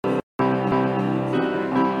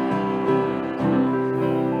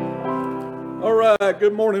right,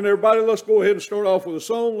 good morning, everybody. Let's go ahead and start off with a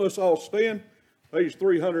song. Let's all stand. Page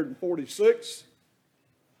 346.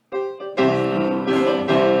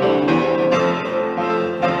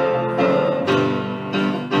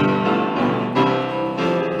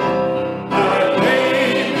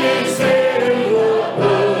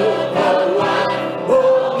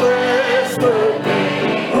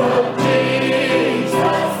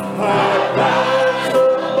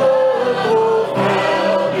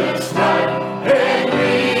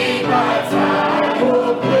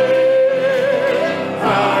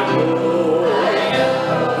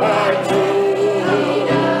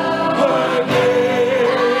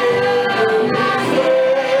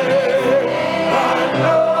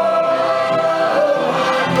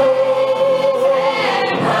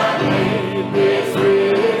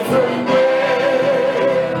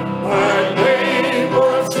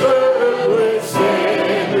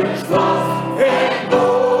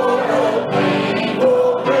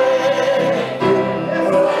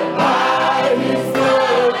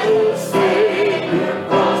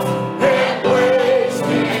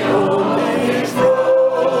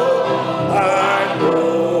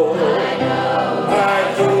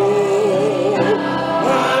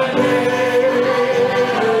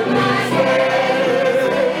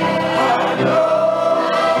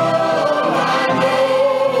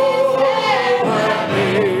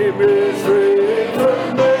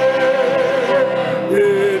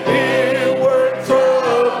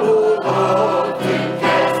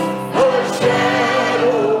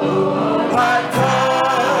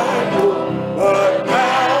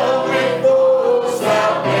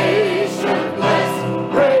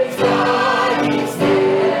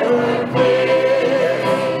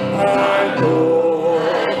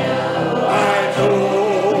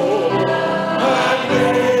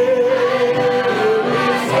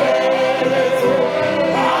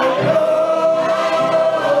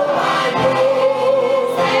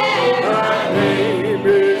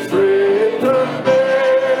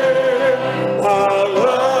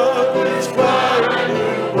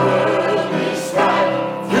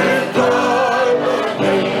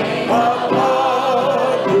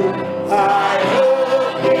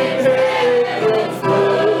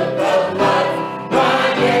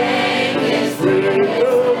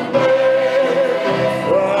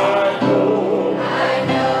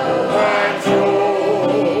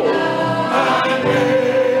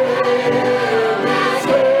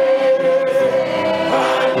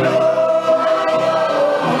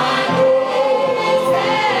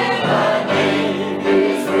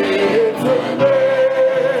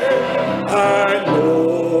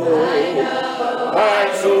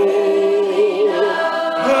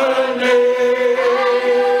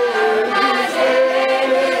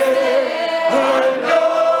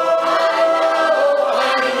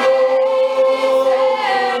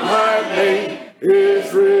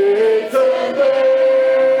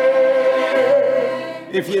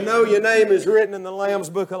 If you know your name is written in the Lamb's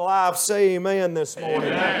Book of Life, say amen this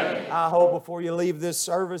morning. Amen. I hope before you leave this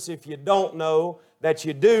service, if you don't know, that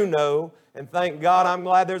you do know. And thank God, I'm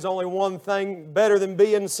glad there's only one thing better than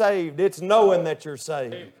being saved. It's knowing that you're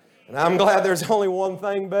saved. And I'm glad there's only one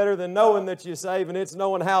thing better than knowing that you're saved, and it's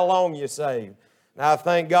knowing how long you're saved. And I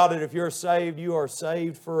thank God that if you're saved, you are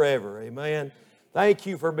saved forever. Amen. Thank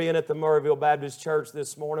you for being at the Murrayville Baptist Church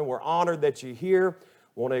this morning. We're honored that you're here.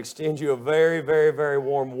 I want to extend you a very, very, very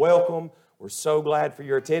warm welcome. We're so glad for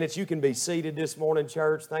your attendance. You can be seated this morning,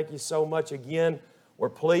 church. Thank you so much again. We're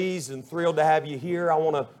pleased and thrilled to have you here. I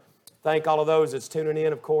want to thank all of those that's tuning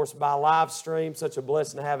in, of course, by live stream. Such a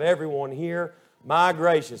blessing to have everyone here. My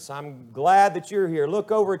gracious, I'm glad that you're here.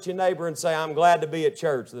 Look over at your neighbor and say, I'm glad to be at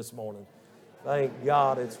church this morning. Thank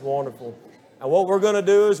God, it's wonderful. And what we're going to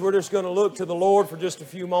do is we're just going to look to the Lord for just a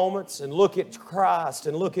few moments and look at Christ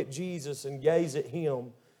and look at Jesus and gaze at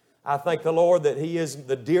Him. I thank the Lord that He is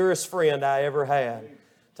the dearest friend I ever had.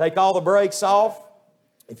 Take all the brakes off.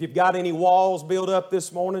 If you've got any walls built up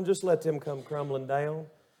this morning, just let them come crumbling down.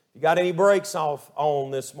 If you got any brakes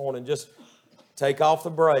on this morning, just take off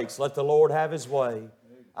the brakes. Let the Lord have His way.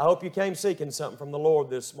 I hope you came seeking something from the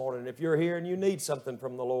Lord this morning. If you're here and you need something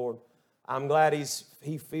from the Lord, I'm glad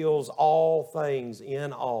He feels all things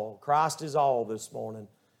in all. Christ is all this morning.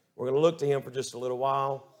 We're going to look to Him for just a little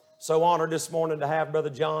while. So honored this morning to have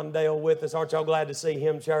Brother John Dale with us. Aren't y'all glad to see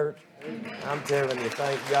him, church? I'm telling you,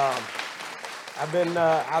 thank God.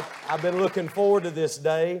 I've been looking forward to this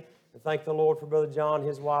day. And thank the Lord for Brother John,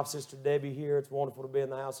 his wife, Sister Debbie here. It's wonderful to be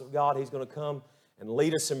in the house of God. He's going to come and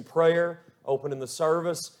lead us in prayer, opening the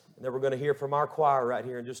service. And then we're going to hear from our choir right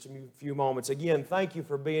here in just a few moments. Again, thank you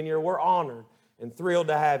for being here. We're honored and thrilled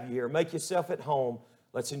to have you here. Make yourself at home.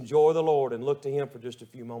 Let's enjoy the Lord and look to Him for just a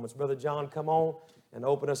few moments. Brother John, come on and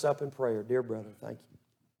open us up in prayer. Dear brother, thank you.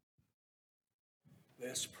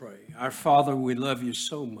 Let's pray. Our Father, we love you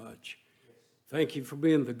so much. Thank you for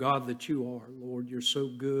being the God that you are, Lord. You're so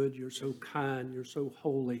good, you're so kind, you're so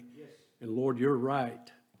holy. And Lord, you're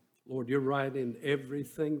right. Lord, you're right in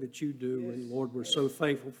everything that you do. And Lord, we're so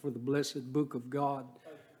thankful for the blessed book of God,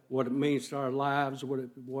 what it means to our lives, what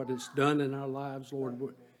it's done in our lives, Lord.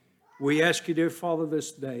 We ask you, dear Father,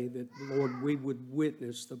 this day that, Lord, we would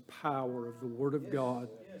witness the power of the Word of God.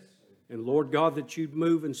 And Lord God, that you'd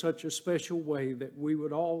move in such a special way that we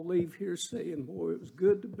would all leave here saying, boy, it was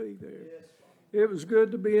good to be there. It was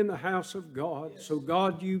good to be in the house of God. So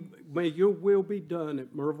God, may your will be done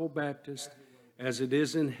at Merville Baptist as it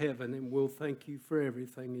is in heaven. And we'll thank you for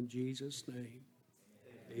everything in Jesus' name.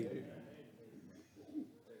 Amen.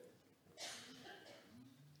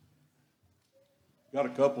 Got a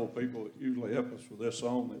couple of people that usually help us with this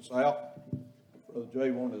song that's out. Brother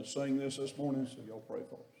Jay wanted to sing this morning, so y'all pray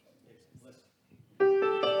for us.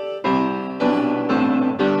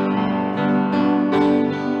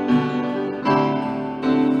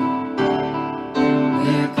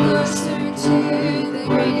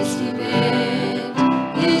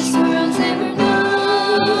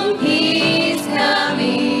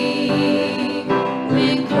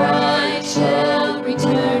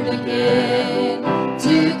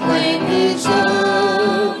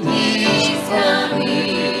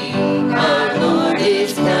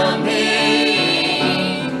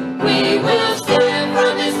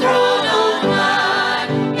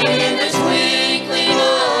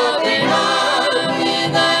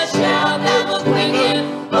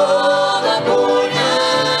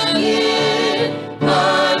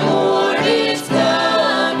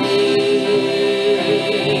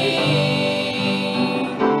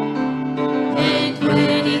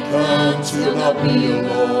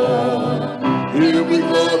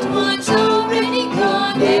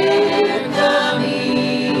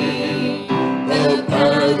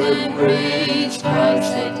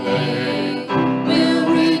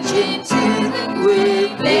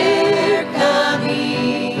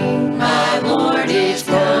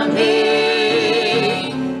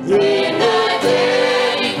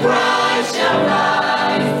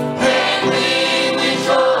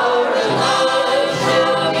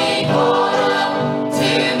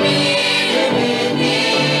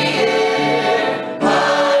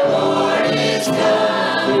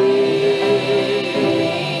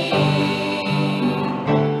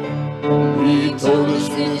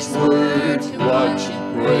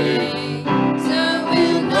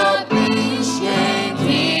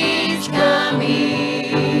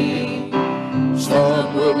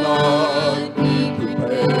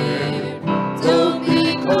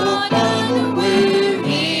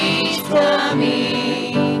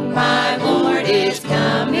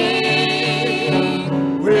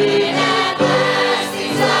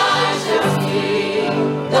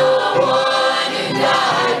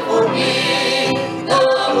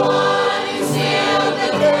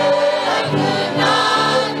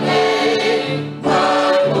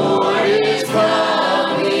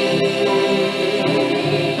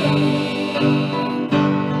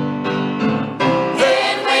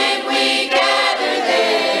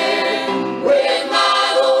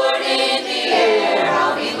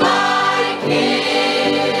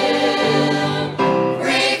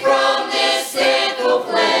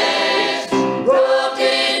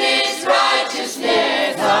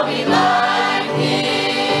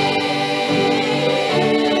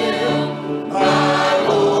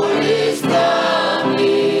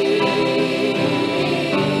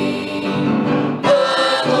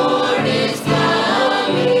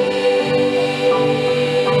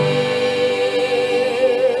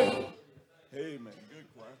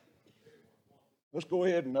 Let's go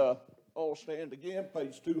ahead and all stand again,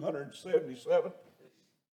 page 277.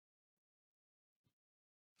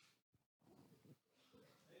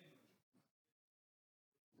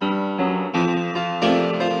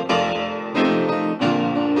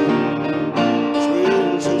 Sweet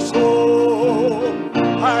as a soul,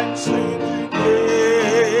 I sing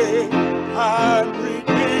today, I'm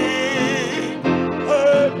redeemed,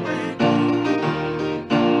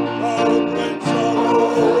 love and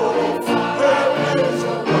sorrow, there is a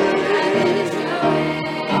way,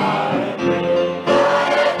 I am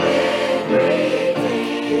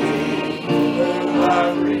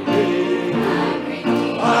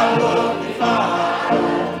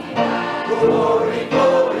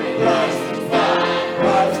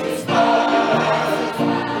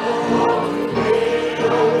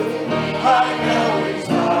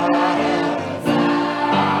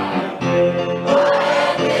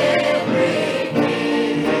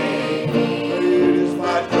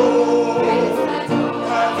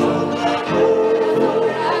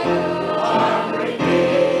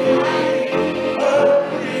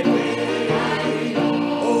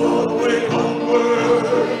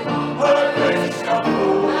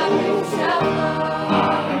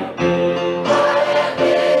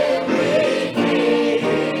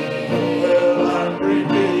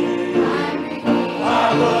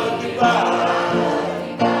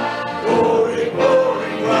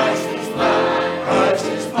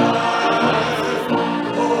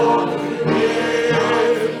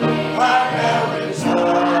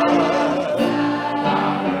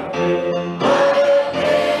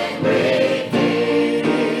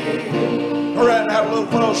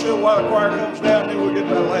worship while the choir comes down, then we'll get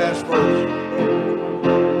that last verse.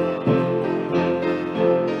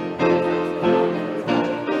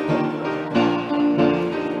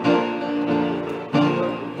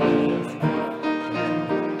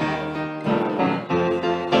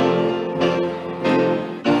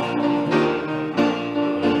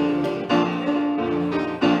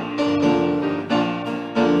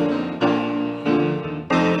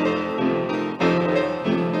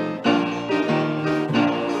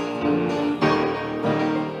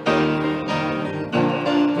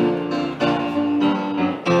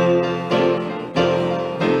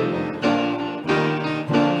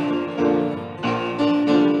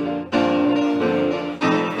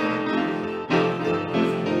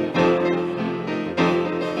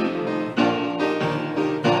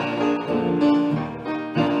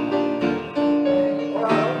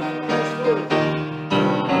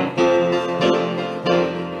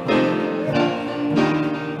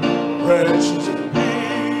 Precious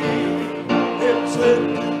indeed, it's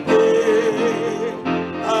in today.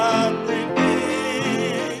 I'm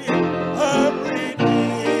redeemed,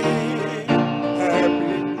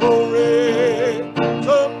 happy glory,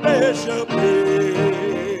 some measure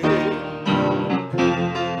paid.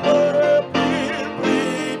 I've been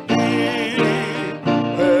redeemed,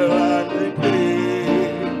 well I'm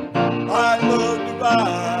redeemed, I love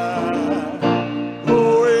divine,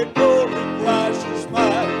 glory, glory, Christ is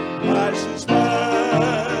mine. Christ is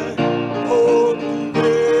mine, oh,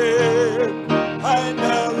 today I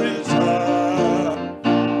now reside.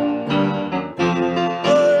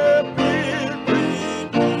 I've been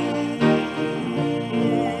redeemed.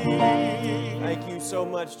 Thank you so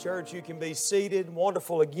much, church. You can be seated.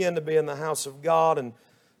 Wonderful again to be in the house of God and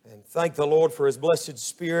thank the Lord for His blessed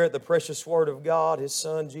Spirit, the precious Word of God, His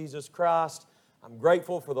Son, Jesus Christ. I'm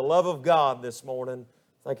grateful for the love of God this morning.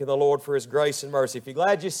 Thanking the Lord for His grace and mercy. If you're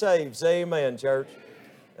glad you're saved, say amen, church.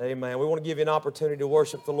 Amen. We want to give you an opportunity to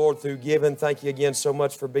worship the Lord through giving. Thank you again so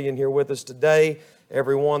much for being here with us today,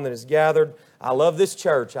 everyone that is gathered. I love this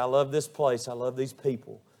church. I love this place. I love these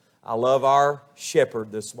people. I love our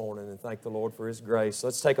shepherd this morning, and thank the Lord for His grace.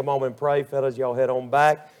 Let's take a moment and pray. Fellas, y'all head on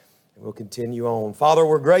back, and we'll continue on. Father,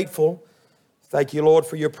 we're grateful. Thank you, Lord,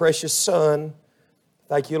 for your precious Son.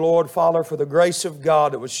 Thank you, Lord, Father, for the grace of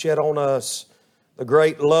God that was shed on us. The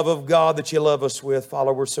great love of God that you love us with.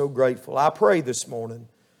 Father, we're so grateful. I pray this morning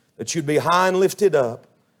that you'd be high and lifted up,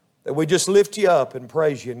 that we just lift you up and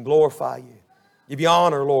praise you and glorify you. Give you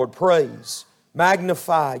honor, Lord, praise.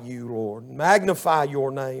 Magnify you, Lord. Magnify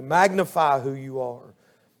your name. Magnify who you are.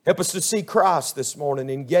 Help us to see Christ this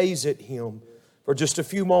morning and gaze at Him for just a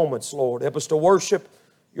few moments, Lord. Help us to worship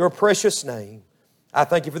your precious name. I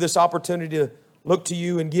thank you for this opportunity to look to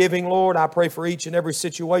you in giving, Lord. I pray for each and every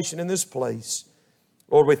situation in this place.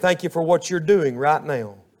 Lord, we thank you for what you're doing right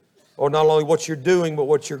now. Lord, not only what you're doing, but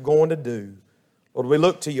what you're going to do. Lord, we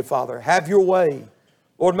look to you, Father. Have your way.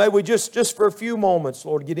 Lord, may we just for a few moments,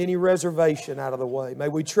 Lord, get any reservation out of the way. May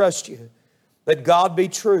we trust you that God be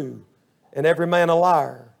true and every man a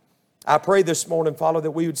liar. I pray this morning, Father,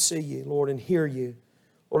 that we would see you, Lord, and hear you.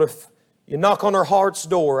 Lord, if you knock on our heart's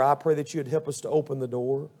door, I pray that you'd help us to open the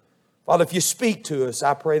door. Father, if you speak to us,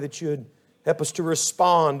 I pray that you'd help us to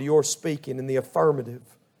respond to your speaking in the affirmative.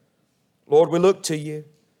 Lord, we look to you.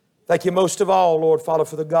 Thank you most of all, Lord, Father,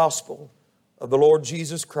 for the gospel of the Lord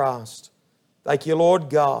Jesus Christ. Thank you, Lord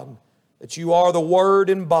God, that you are the Word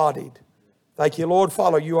embodied. Thank you, Lord,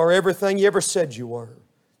 Father, you are everything you ever said you were.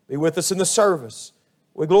 Be with us in the service.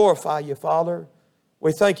 We glorify you, Father.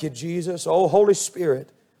 We thank you, Jesus. Oh, Holy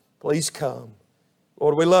Spirit, please come.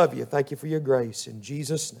 Lord, we love you. Thank you for your grace. In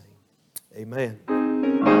Jesus' name, amen.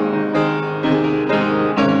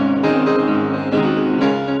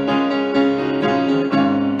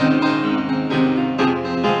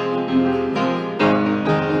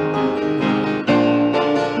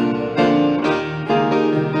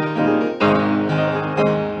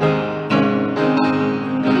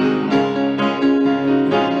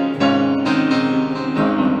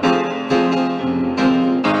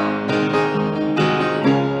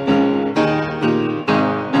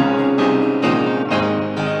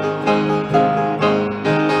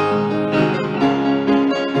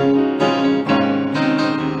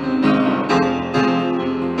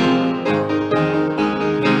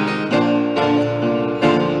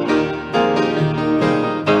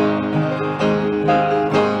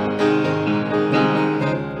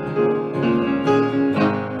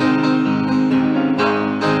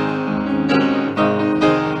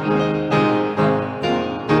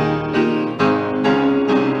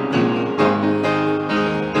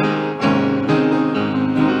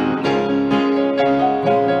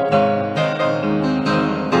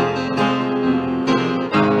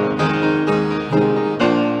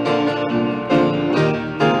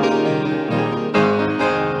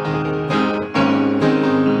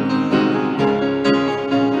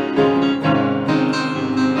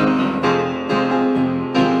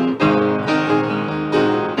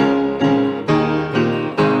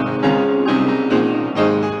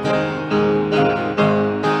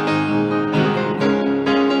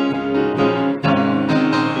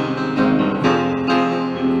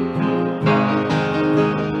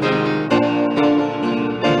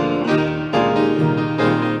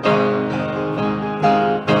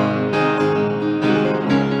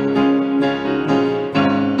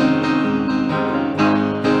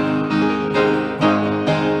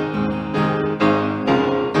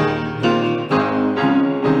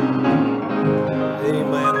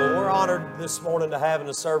 this morning to having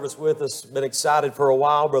a service with us. Been excited for a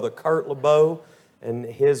while. Brother Kurt LeBeau and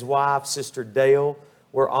his wife, Sister Dale.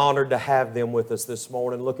 We're honored to have them with us this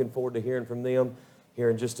morning. Looking forward to hearing from them here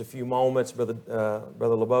in just a few moments. Brother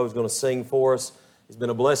LeBeau is going to sing for us. He's been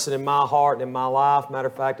a blessing in my heart and in my life. Matter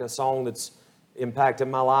of fact, a song that's impacted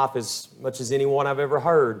my life as much as anyone I've ever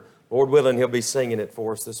heard. Lord willing, he'll be singing it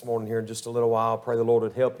for us this morning here in just a little while. I pray the Lord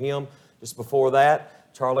would help him. Just before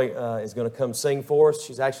that, Charlie is going to come sing for us.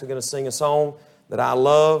 She's actually going to sing a song that I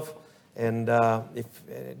love, and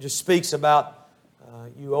it just speaks about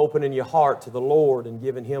you opening your heart to the Lord and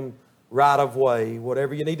giving Him right of way,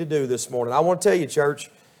 whatever you need to do this morning. I want to tell you,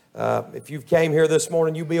 church, if you came here this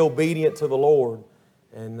morning, you be obedient to the Lord.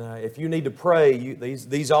 And if you need to pray,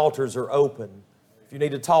 these altars are open. If you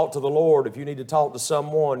need to talk to the Lord, if you need to talk to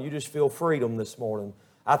someone, you just feel freedom this morning.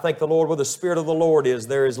 I thank the Lord where the Spirit of the Lord is,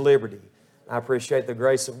 there is liberty. I appreciate the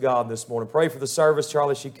grace of God this morning. Pray for the service,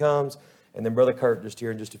 Charlie, she comes. And then Brother Kurt just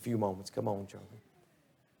here in just a few moments. Come on, Charlie.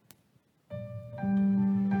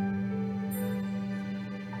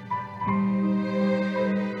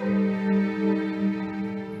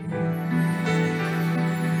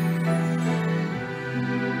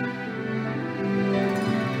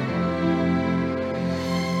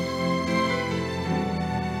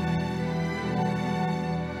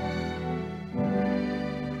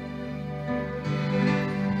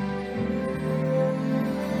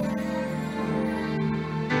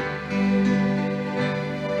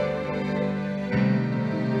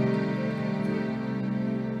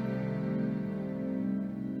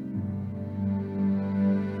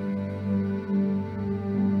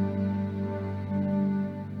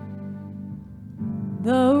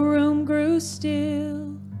 The room grew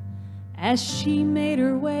still as she made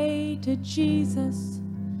her way to Jesus.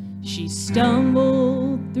 She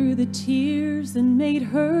stumbled through the tears and made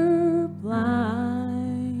her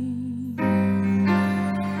blind.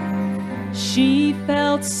 She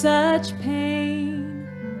felt such pain.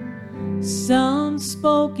 Some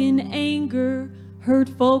spoke in anger, heard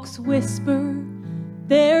folks whisper,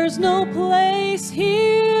 "There's no place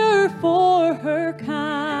here for her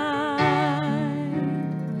kind."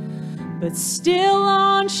 But still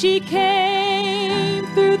on she came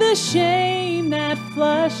through the shame that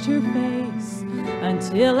flushed her face,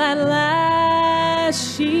 until at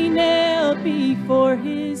last she knelt before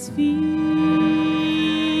His feet.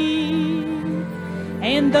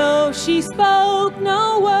 And though she spoke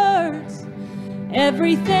no words,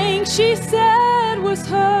 everything she said was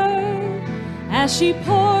heard, as she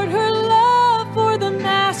poured her love for the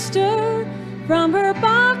Master from her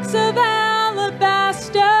box of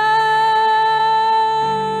alabaster.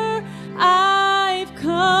 I've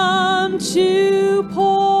come to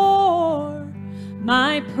pour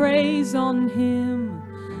my praise on Him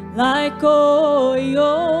like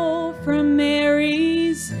oil from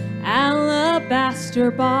Mary's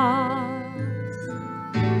alabaster box.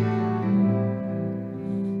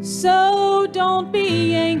 So don't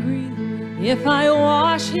be angry if I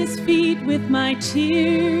wash His feet with my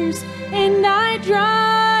tears and I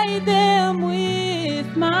dry them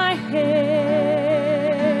with my hair.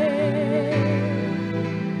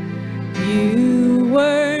 You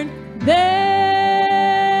weren't there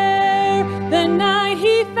the night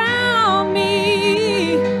He found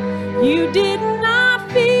me. You did not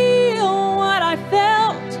feel what I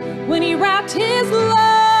felt when He wrapped His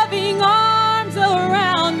loving arms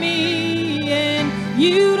around me. And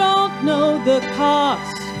you don't know the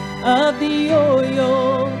cost of the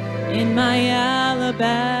oil in my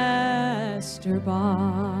alabaster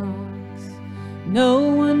box. No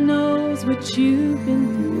one knows what you've been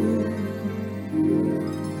through.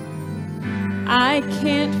 I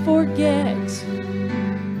can't forget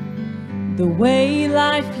the way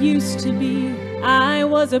life used to be. I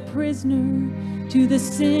was a prisoner to the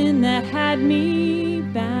sin that had me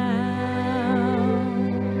bound.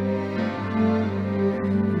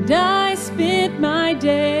 And I spent my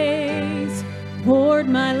days, poured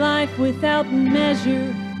my life without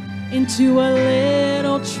measure into a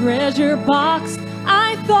little treasure box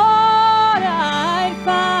I thought I'd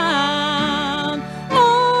found.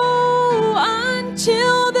 Oh,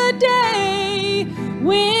 until the day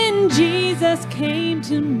when Jesus came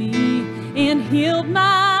to me and healed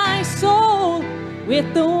my soul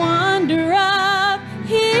with the wonder of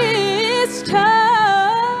His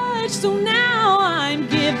touch. So now I'm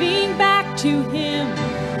giving back to Him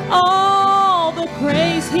all the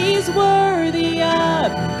praise He's worthy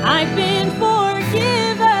of. I've been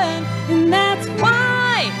forgiven, and that's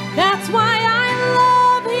why I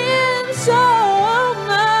love Him so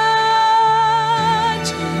much.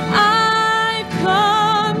 I've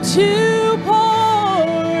come to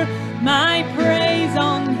pour my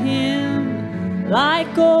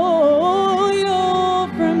like oil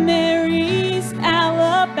from Mary's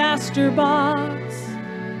alabaster box.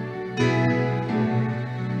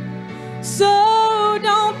 So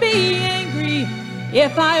don't be angry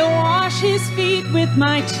if I wash his feet with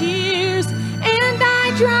my tears and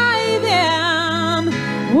I dry them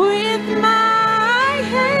with my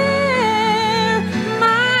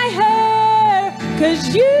hair,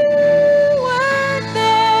 'cause you weren't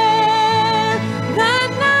there the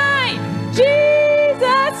night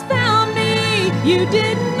Jesus found me. You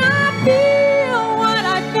did not feel what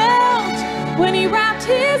I felt when he wrapped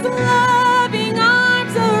his loving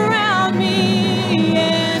arms around me.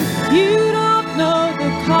 And you don't know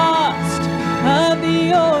the cost of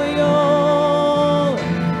the oil.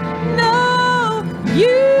 No,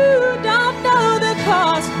 you don't know the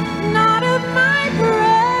cost, not of my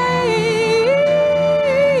praise.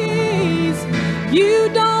 You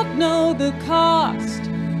don't know the cost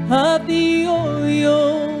of the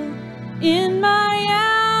oil in my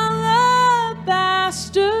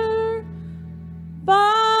alabaster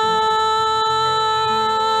box.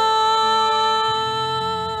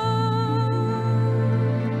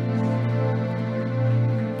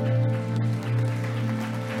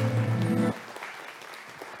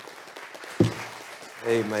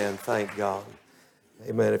 Amen. Thank God.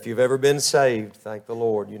 Amen. If you've ever been saved, thank the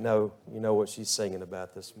Lord. You know what she's singing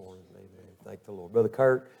about this morning. Amen. Thank the Lord. Brother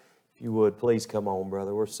Kurt, if you would, please come on,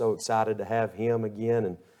 brother. We're so excited to have him again.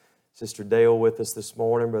 And Sister Dale with us this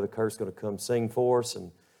morning. Brother Kurt's going to come sing for us.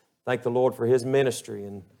 And thank the Lord for his ministry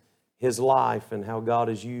and his life and how God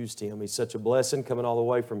has used him. He's such a blessing coming all the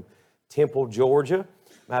way from Temple, Georgia.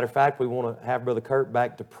 Matter of fact, we want to have Brother Kurt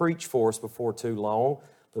back to preach for us before too long.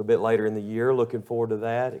 A little bit later in the year. Looking forward to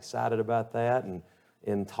that. Excited about that and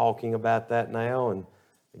talking about that now. And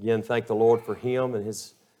again, thank the Lord for him and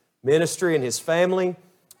his ministry and his family.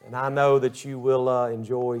 And I know that you will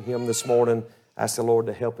enjoy him this morning. Ask the Lord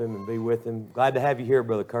to help him and be with him. Glad to have you here,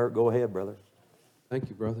 Brother Kurt. Go ahead, brother. Thank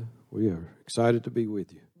you, brother. We are excited to be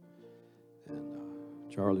with you. And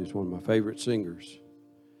Charlie's one of my favorite singers.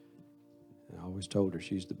 And I always told her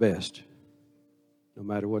she's the best, no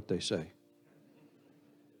matter what they say.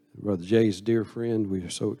 Brother Jay's a dear friend. We are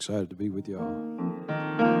so excited to be with y'all.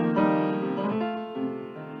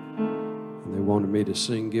 And they wanted me to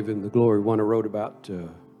sing Give Him the Glory, one I wrote about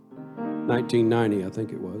 1990, I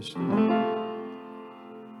think it was.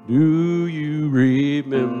 Do you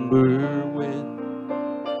remember when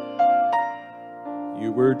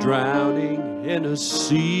you were drowning in a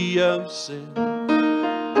sea of sin,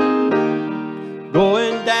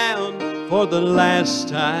 going down for the last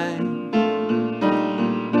time,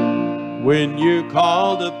 when you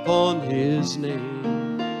called upon His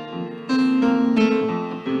name?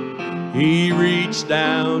 He reached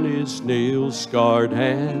down His nail-scarred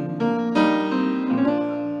hand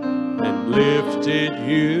and lifted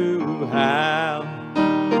you out.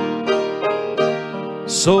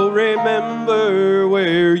 So remember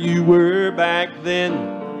where you were back then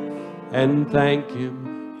and thank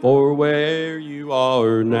Him for where you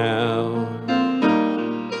are now.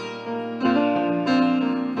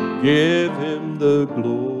 Give Him the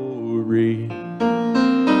glory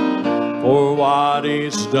for what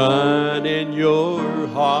He's done in your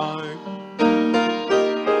heart.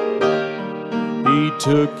 He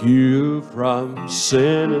took you from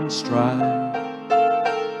sin and strife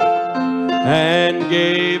and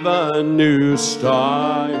gave a new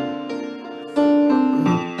start.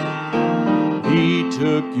 He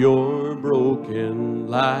took your broken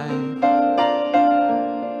life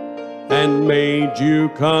and made you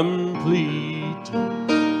complete.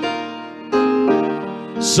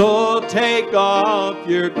 So take off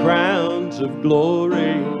your crowns of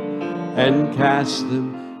glory and cast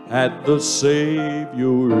them at the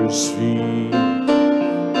Savior's feet.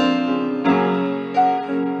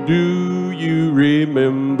 Do you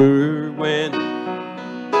remember when,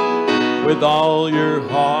 with all your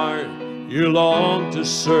heart, you longed to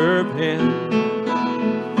serve Him,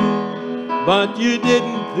 but you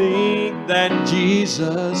didn't think that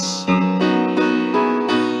Jesus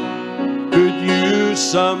could use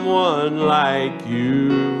someone like you?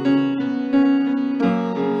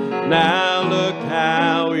 Now look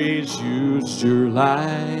how He's used your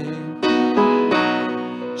life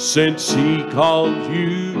since He called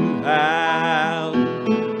you out.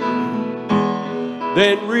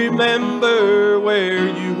 Then remember where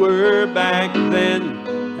you were back then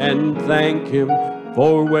and thank Him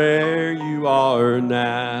for where you are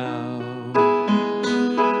now.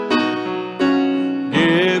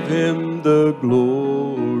 Give Him the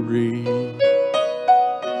glory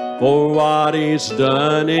for what He's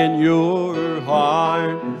done in your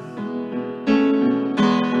heart.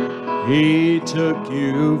 He took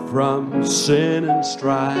you from sin and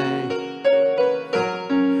strife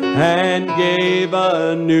and gave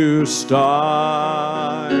a new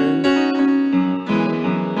start.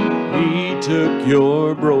 He took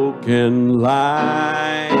your broken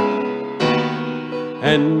life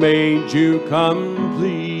and made you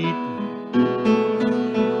complete.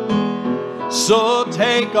 So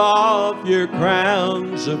take off your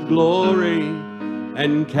crowns of glory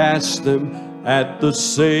and cast them at the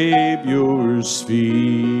Savior's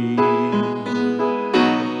feet.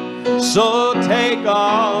 So take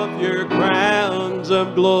off your crowns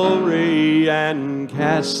of glory and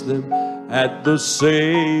cast them at the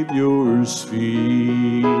Savior's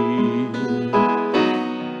feet.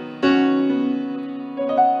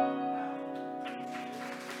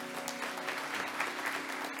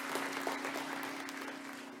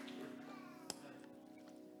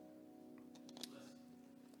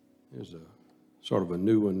 Here's a sort of a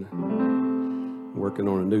new one. I'm working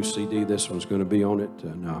on a new CD. This one's going to be on it.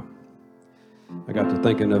 And I got to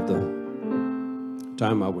thinking of the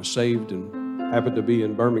time I was saved and happened to be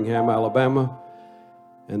in Birmingham, Alabama.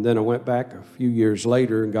 And then I went back a few years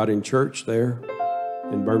later and got in church there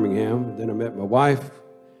in Birmingham. Then I met my wife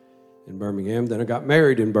in Birmingham. Then I got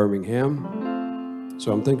married in Birmingham.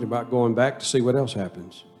 So I'm thinking about going back to see what else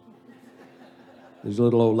happens. These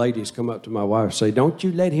little old ladies come up to my wife and say, "Don't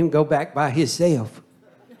you let him go back by himself."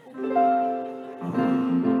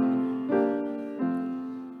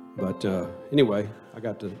 But anyway,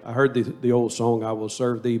 I heard the old song, "I will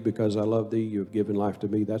serve thee because I love thee. You have given life to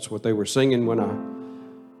me." That's what they were singing when I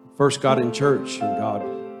first got in church, and God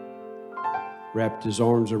wrapped his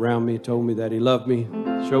arms around me, told me that he loved me,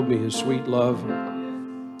 showed me his sweet love.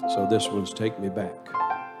 So this one's Take Me Back.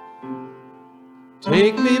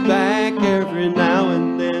 Take me back every now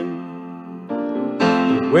and then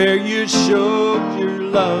to where you showed your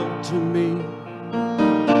love to me,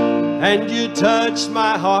 and you touched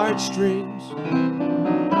my heartstrings and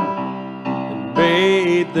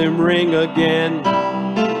made them ring again.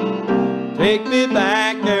 Take me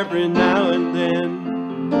back every now and then.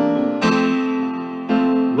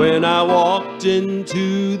 When I walked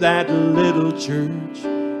into that little church,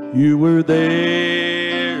 you were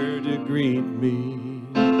there to greet me.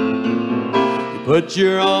 You put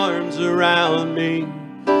your arms around me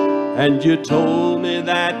and you told me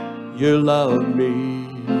that you loved me.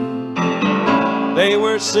 They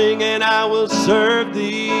were singing, "I will serve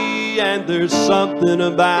thee," and there's something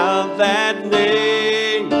about that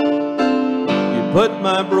name. You put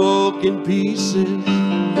my broken pieces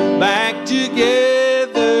back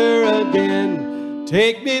together again.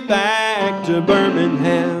 Take me back to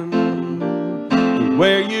Birmingham,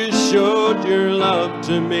 where you showed your love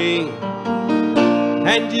to me,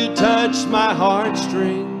 and you touched my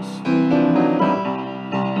heartstrings,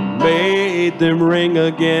 made them ring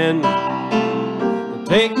again.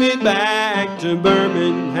 Take me back to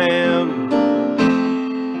Birmingham.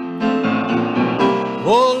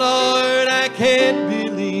 Oh Lord, I can't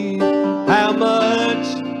believe how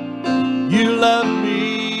much you love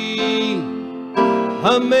me.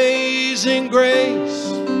 Amazing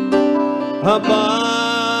grace,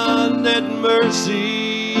 abundant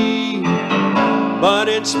mercy. But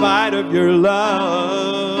in spite of your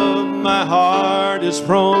love, my heart is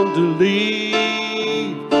prone to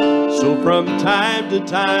leave. So from time to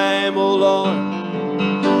time, oh Lord,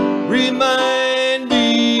 remind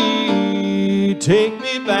me, take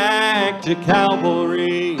me back to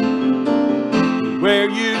Calvary, where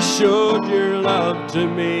you showed your love to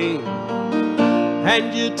me,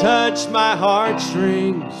 and you touched my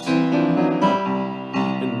heartstrings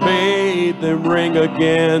and made them ring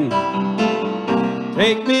again.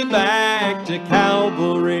 Take me back to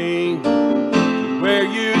Calvary, where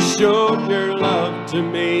you showed your love to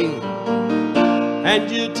me, and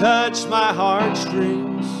you touched my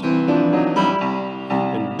heartstrings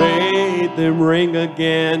and made them ring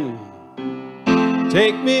again.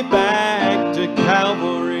 Take me back to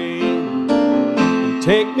Calvary,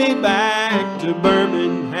 take me back to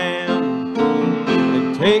Birmingham,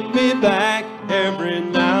 and take me back every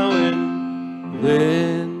now and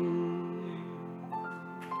then.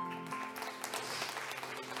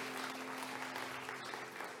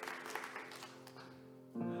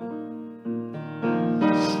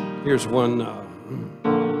 Here's one,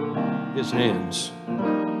 his hands.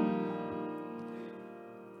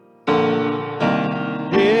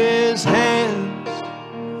 His hands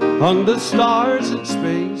hung the stars in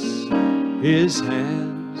space. His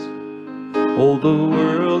hands hold the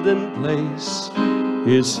world in place.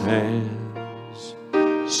 His hands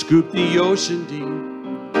scoop the ocean deep.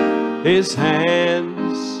 His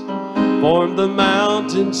hands formed the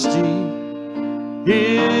mountain steep.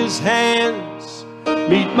 His hands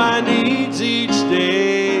meet my needs each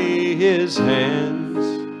day. His hands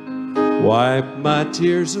wipe my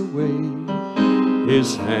tears away.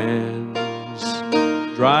 His hands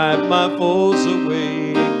drive my foes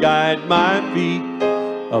away, guide my feet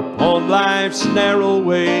upon life's narrow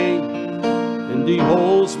way, and He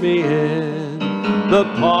holds me in the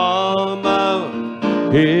palm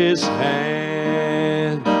of His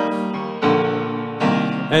hand.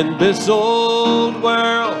 And this old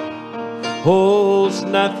world holds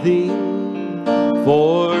nothing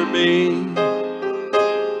for me,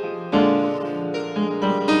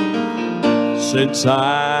 since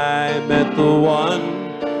I met the one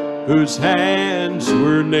whose hands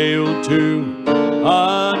were nailed to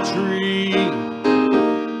a tree.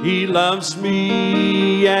 He loves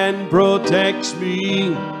me and protects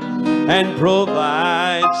me and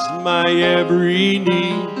provides my every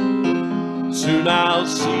need. Soon I'll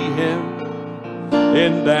see Him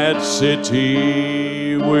in that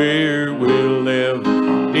city where we'll live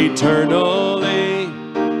eternally,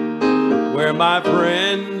 where my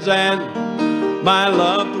friends and my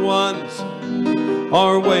loved ones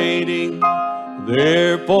are waiting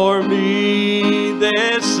there for me.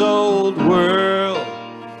 This old world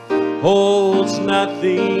holds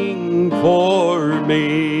nothing for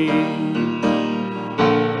me.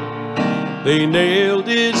 They nailed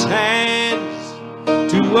His hands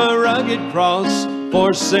to a rugged cross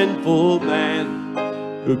for sinful man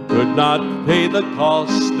who could not pay the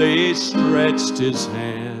cost. They stretched His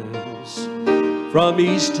hands from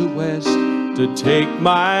east to west to take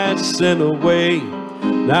my sin away.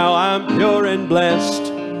 Now I'm pure and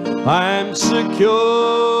blessed, I'm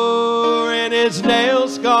secure in His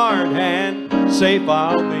nail-scarred hand. Safe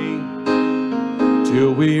I'll be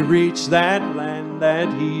till we reach that land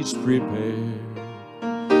that He's prepared.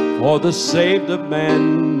 For the saved of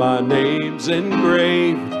man, my name's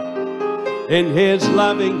engraved in His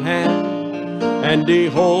loving hand, and He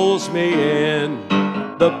holds me in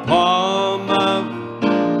the palm of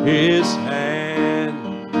His hand.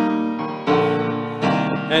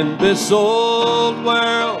 And this old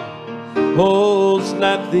world holds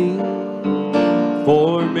nothing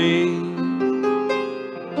for me,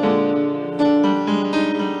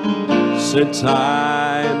 since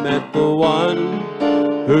I met the one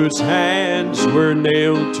whose hands were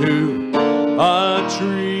nailed to a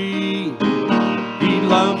tree. He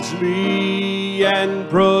loves me and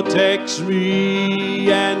protects me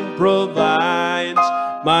and provides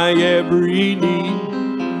my every need.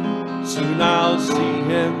 Soon I'll see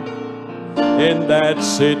Him in that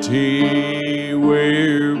city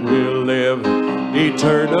where we'll live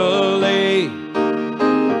eternally,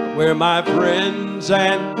 where my friends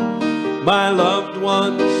and my loved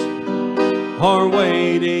ones are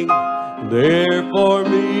waiting there for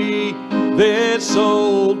me. This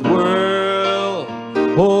old world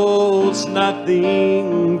holds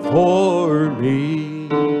nothing for me.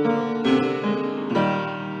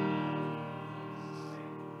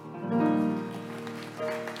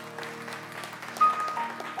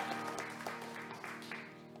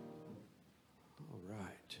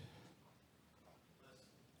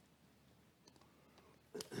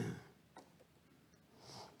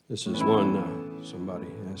 This is one somebody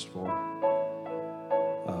asked for,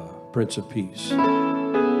 Prince of Peace.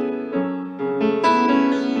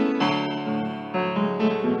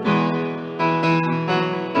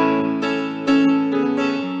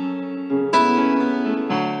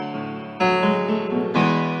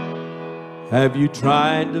 Have you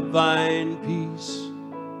tried to find peace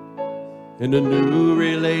in a new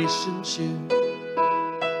relationship?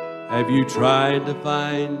 Have you tried to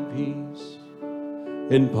find peace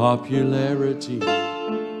in popularity?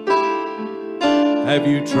 Have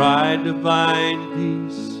you tried to find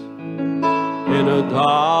peace in a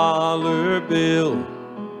dollar bill?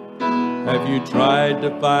 Have you tried to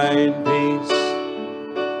find peace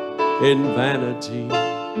in vanity?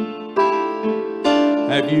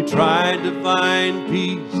 Have you tried to find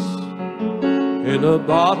peace in a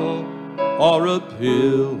bottle or a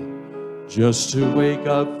pill, just to wake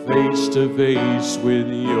up face to face with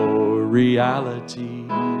your reality?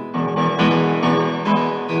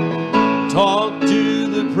 Talk to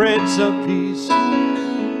the Prince of Peace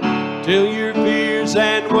till your fears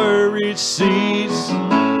and worries cease.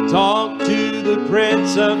 Talk to the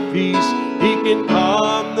Prince of Peace, He can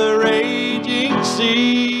calm the raging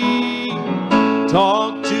sea.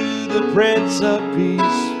 Talk to the Prince of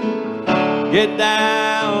Peace, get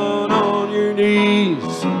down on your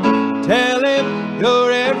knees, tell Him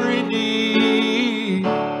your every need.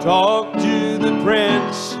 Talk to the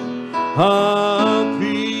Prince of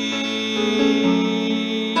Peace.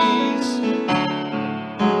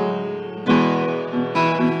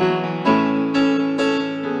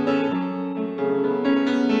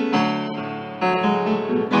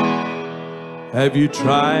 Have you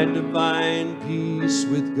tried to find peace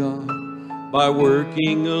with God by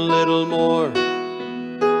working a little more,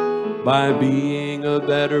 by being a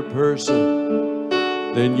better person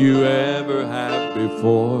than you ever have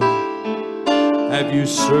before? Have you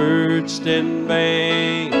searched in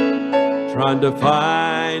vain, trying to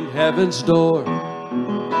find heaven's door?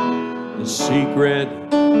 The secret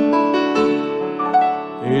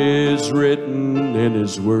is written in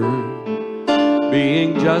His Word.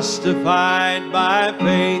 Being justified by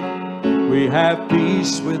faith, we have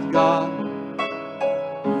peace with God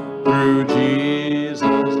through Jesus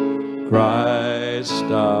Christ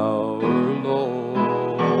our Lord.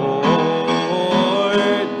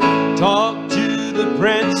 Talk to the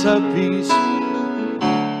Prince of Peace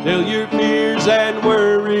till your fears and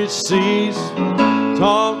worries cease.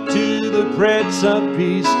 Talk to the Prince of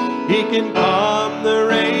Peace, He can calm the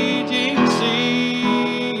raging sea.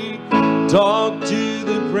 Talk to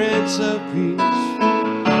the Prince of Peace,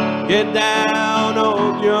 get down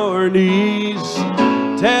on your knees,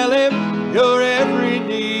 tell Him your every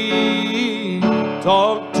need.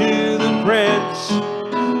 Talk to the Prince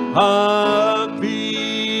of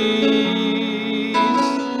Peace.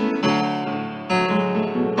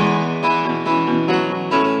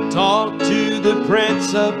 Talk to the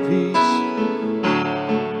Prince of Peace.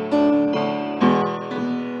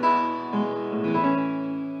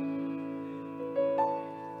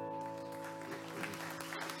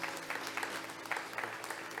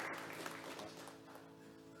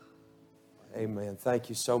 Amen. Thank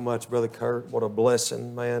you so much, Brother Kurt. What a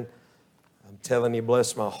blessing, man. I'm telling you,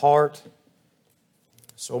 bless my heart.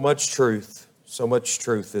 So much truth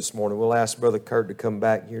this morning. We'll ask Brother Kurt to come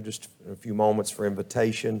back here just in a few moments for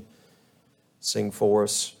invitation. Sing for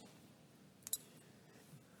us.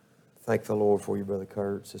 Thank the Lord for you, Brother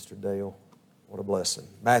Kurt, Sister Dale. What a blessing.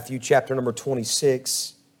 Matthew chapter number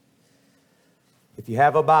 26. If you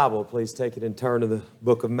have a Bible, please take it and turn to the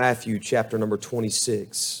book of Matthew chapter number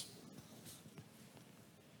 26.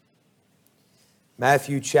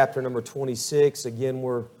 Matthew chapter number 26. Again,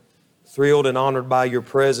 we're thrilled and honored by your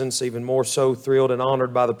presence, even more so thrilled and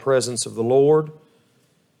honored by the presence of the Lord.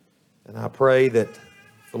 And I pray that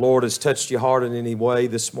if the Lord has touched your heart in any way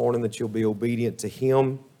this morning, that you'll be obedient to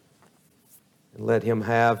Him and let Him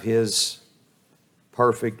have His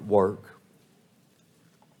perfect work.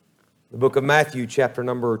 The book of Matthew chapter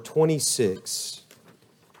number 26.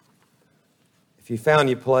 If you found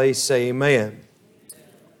your place, say amen.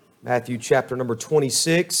 Matthew chapter number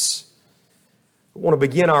 26. We want to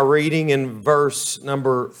begin our reading in verse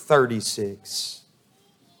number 36.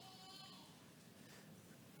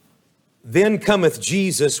 Then cometh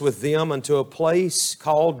Jesus with them unto a place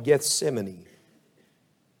called Gethsemane,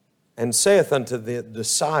 and saith unto the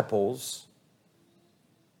disciples,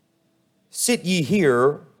 Sit ye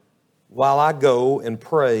here while I go and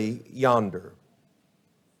pray yonder.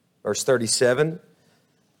 Verse 37.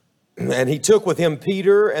 And He took with Him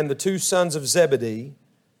Peter and the two sons of Zebedee,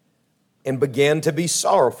 and began to be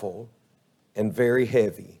sorrowful and very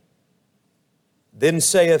heavy. Then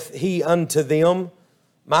saith He unto them,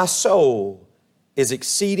 My soul is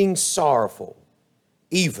exceeding sorrowful,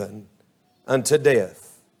 even unto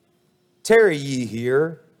death. Tarry ye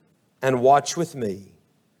here, and watch with me.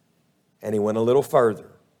 And He went a little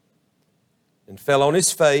further, and fell on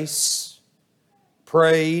His face,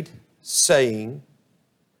 prayed, saying,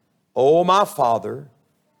 O my Father,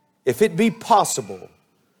 if it be possible,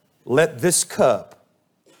 let this cup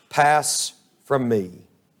pass from me.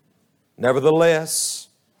 Nevertheless,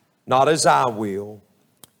 not as I will,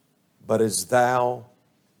 but as Thou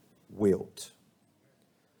wilt.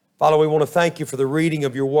 Father, we want to thank You for the reading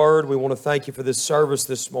of Your word. We want to thank You for this service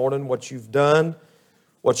this morning, what You've done,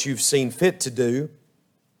 what You've seen fit to do.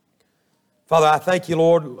 Father, I thank You,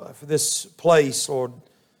 Lord, for this place, Lord,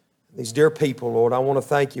 these dear people, Lord. I want to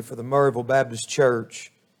thank You for the Murrayville Baptist Church.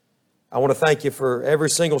 I want to thank You for every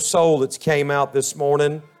single soul that's came out this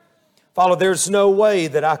morning. Father, there's no way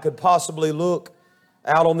that I could possibly look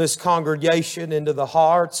out on this congregation into the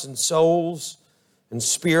hearts and souls and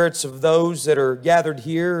spirits of those that are gathered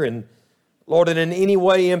here, and Lord, and in any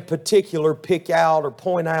way in particular pick out or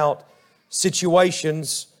point out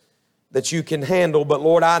situations that You can handle. But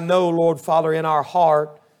Lord, I know, Lord, Father, in our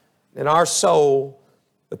heart, in our soul,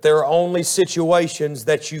 that there are only situations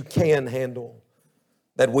that You can handle,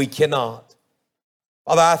 that we cannot.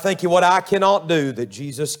 Father, I thank You what I cannot do that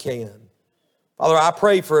Jesus can. Father, I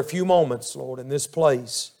pray for a few moments, Lord, in this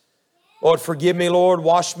place. Lord, forgive me, Lord,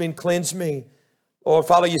 wash me and cleanse me. Lord,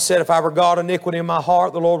 Father, You said if I regard iniquity in my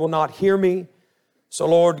heart, the Lord will not hear me. So,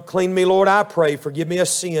 Lord, clean me, Lord, I pray. Forgive me a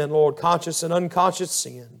sin, Lord, conscious and unconscious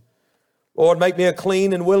sin. Lord, make me a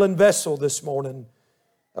clean and willing vessel this morning,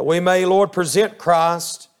 that we may, Lord, present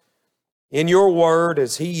Christ in your word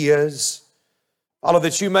as he is. Father,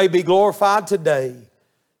 that you may be glorified today,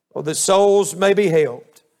 or that souls may be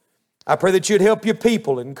helped. I pray that you'd help your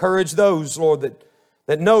people, encourage those, Lord,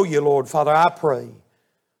 that know you, Lord. Father, I pray.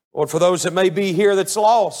 Lord, for those that may be here that's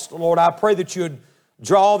lost, Lord, I pray that you'd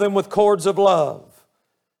draw them with cords of love.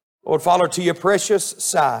 Lord, Father, to your precious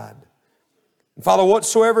side. And Father,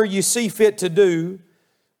 whatsoever you see fit to do,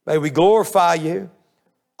 may we glorify you,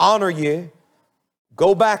 honor you,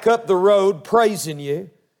 go back up the road praising you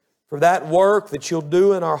for that work that you'll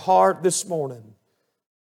do in our heart this morning.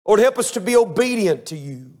 Lord, help us to be obedient to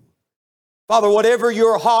you. Father, whatever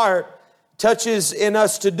your heart touches in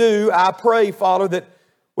us to do, I pray, Father, that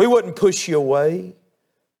we wouldn't push you away.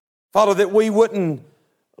 Father, that we wouldn't,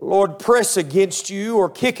 Lord, press against you or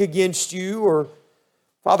kick against you or,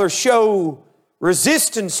 Father, show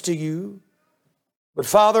resistance to you. But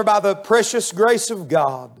Father, by the precious grace of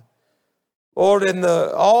God, Lord, and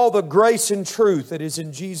all the grace and truth that is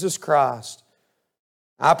in Jesus Christ,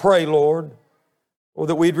 I pray, Lord,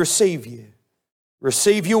 that we'd receive you,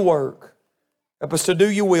 receive your work. Help us to do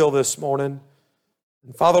your will this morning.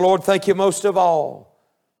 And Father, Lord, thank you most of all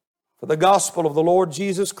for the gospel of the Lord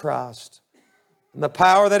Jesus Christ and the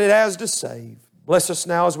power that it has to save. Bless us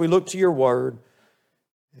now as we look to your word.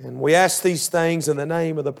 And we ask these things in the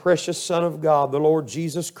name of the precious Son of God, the Lord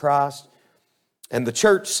Jesus Christ. And the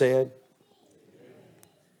church said,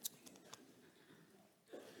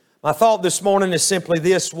 my thought this morning is simply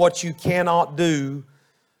this: what you cannot do,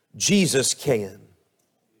 Jesus can.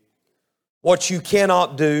 What you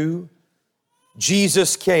cannot do,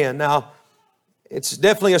 Jesus can. Now, it's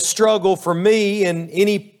definitely a struggle for me and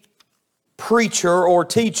any preacher or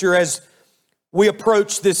teacher as we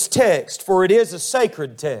approach this text, for it is a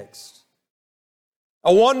sacred text.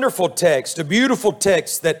 A wonderful text, a beautiful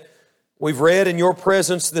text that we've read in your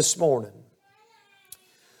presence this morning.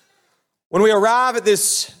 When we arrive at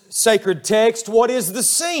this sacred text, what is the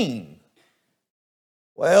scene?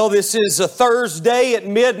 Well, this is a Thursday at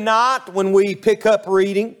midnight when we pick up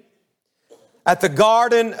reading at the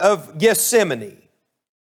Garden of Gethsemane.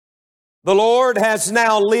 The Lord has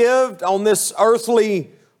now lived on this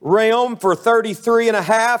earthly realm for 33 and a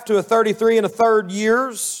half to 33 and a third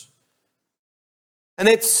years. And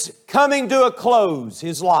it's coming to a close,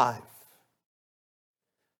 his life.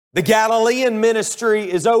 The Galilean ministry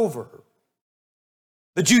is over.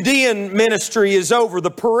 The Judean ministry is over.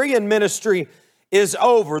 The Perean ministry is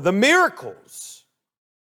over. The miracles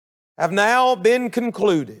have now been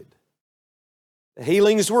concluded. The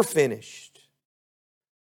healings were finished.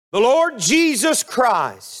 The Lord Jesus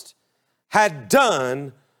Christ had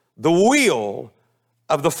done the will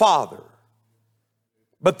of the Father.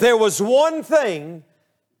 But there was one thing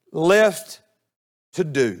left to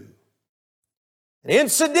do. And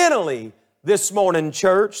incidentally, this morning,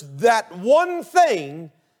 church, that one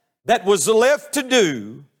thing that was left to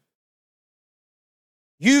do,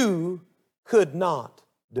 you could not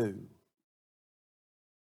do.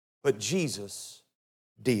 But Jesus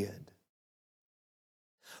did.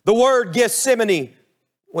 The word Gethsemane,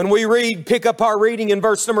 when we pick up our reading in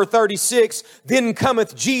verse number 36, then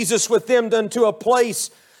cometh Jesus with them unto a place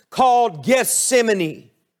called Gethsemane.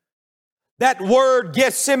 That word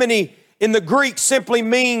Gethsemane in the Greek simply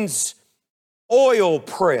means oil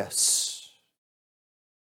press.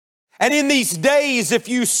 And in these days, if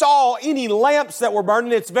you saw any lamps that were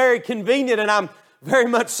burning, it's very convenient, and I'm very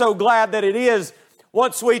much so glad that it is.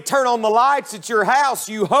 Once we turn on the lights at your house,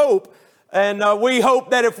 you hope, and we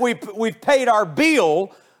hope that if we've paid our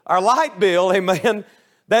bill, our light bill, amen,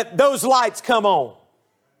 that those lights come on.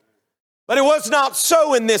 But it was not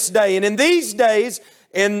so in this day. And in these days,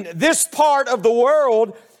 in this part of the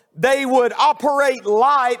world, they would operate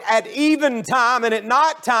light at eventime and at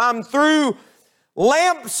nighttime through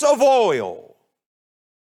lamps of oil.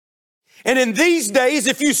 And in these days,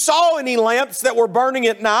 if you saw any lamps that were burning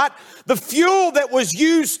at night, the fuel that was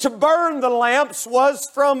used to burn the lamps was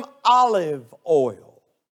from olive oil.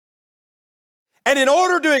 And in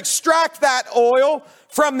order to extract that oil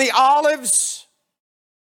from the olives,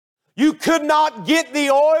 you could not get the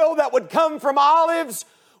oil that would come from olives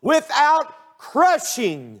without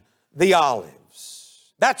crushing the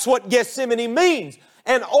olives. That's what Gethsemane means,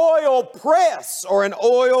 an oil press or an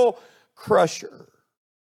oil crusher.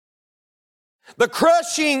 The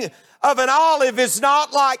crushing of an olive is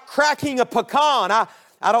not like cracking a pecan.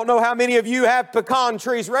 I don't know how many of you have pecan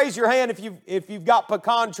trees. Raise your hand if you've got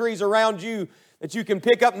pecan trees around you that you can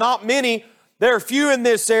pick up. Not many. There are few in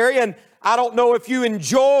this area, and I don't know if you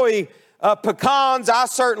enjoy pecans. I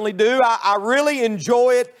certainly do. I really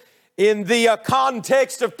enjoy it in the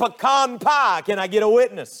context of pecan pie. Can I get a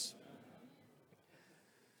witness?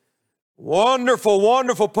 Wonderful,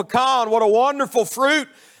 wonderful pecan. What a wonderful fruit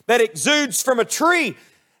that exudes from a tree.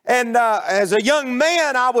 And as a young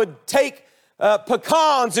man, I would take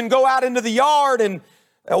pecans and go out into the yard, and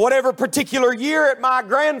whatever particular year at my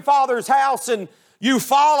grandfather's house in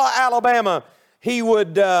Eufaula, Alabama, we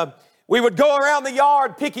would go around the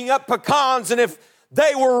yard picking up pecans, and if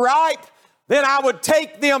they were ripe, then I would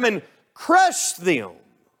take them and crush them.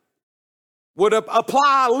 Would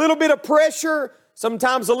apply a little bit of pressure,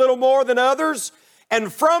 sometimes a little more than others,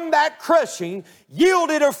 and from that crushing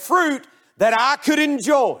yielded a fruit that I could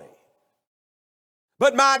enjoy.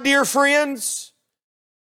 But my dear friends,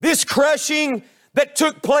 this crushing that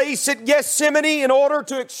took place at Gethsemane in order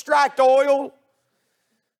to extract oil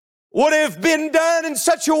would have been done in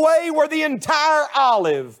such a way where the entire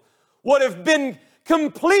olive would have been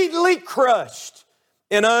completely crushed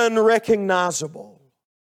and unrecognizable.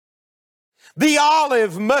 The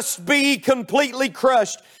olive must be completely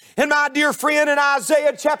crushed. And my dear friend, in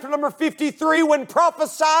Isaiah chapter number 53, when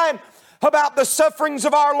prophesying about the sufferings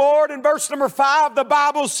of our Lord, in verse number 5, the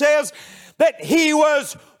Bible says that He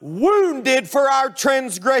was wounded for our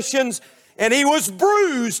transgressions and He was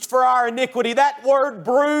bruised for our iniquity. That word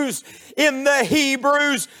bruised in the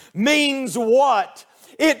Hebrews means what?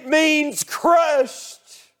 It means crushed.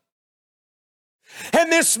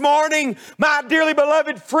 And this morning, my dearly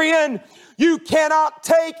beloved friend, you cannot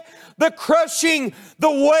take the crushing,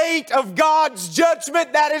 the weight of God's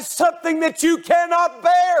judgment. That is something that you cannot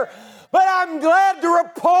bear. But I'm glad to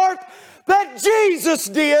report that Jesus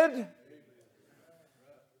did.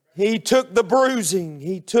 He took the bruising.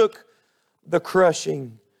 He took the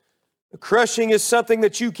crushing. The crushing is something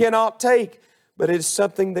that you cannot take, but it is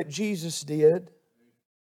something that Jesus did.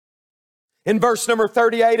 In verse number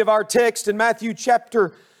 38 of our text in Matthew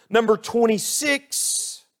chapter number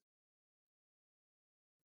 26,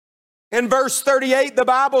 in verse 38, the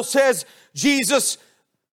Bible says Jesus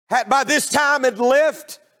by this time had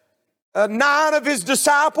left 9 of His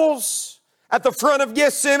disciples at the front of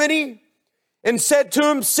Gethsemane and said to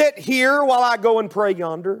him, "Sit here while I go and pray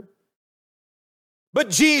yonder." But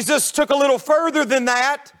Jesus took a little further than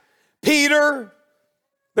that. Peter,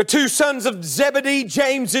 the 2 sons of Zebedee,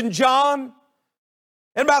 James and John.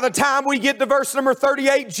 And by the time we get to verse number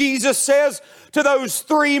 38, Jesus says to those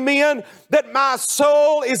 3 men that my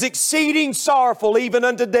soul is exceeding sorrowful even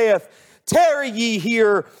unto death. Tarry ye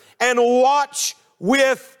here and watch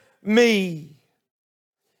with me.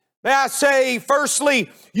 May I say,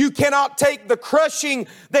 firstly, you cannot take the crushing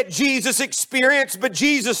that Jesus experienced, but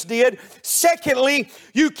Jesus did. Secondly,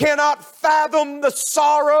 you cannot fathom the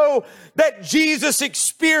sorrow that Jesus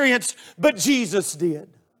experienced, but Jesus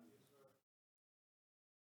did.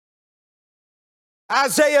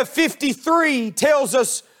 Isaiah 53 tells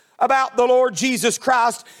us about the Lord Jesus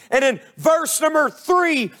Christ. And in verse number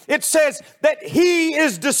 3, it says that He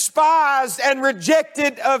is despised and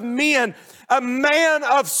rejected of men, a man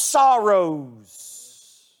of sorrows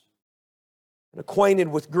and acquainted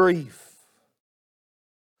with grief.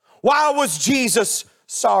 Why was Jesus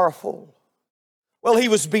sorrowful? Well, He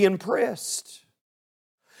was being pressed.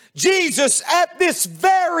 Jesus, at this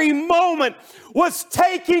very moment, was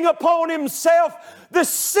taking upon Himself the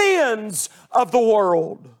sins of the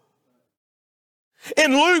world.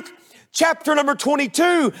 In Luke chapter number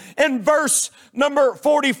 22 and verse number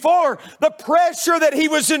 44, the pressure that He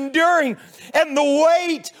was enduring and the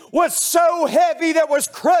weight was so heavy that was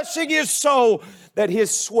crushing His soul that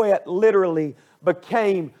His sweat literally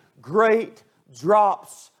became great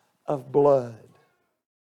drops of blood.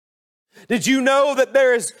 Did you know that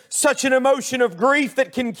there is such an emotion of grief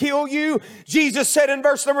that can kill you? Jesus said in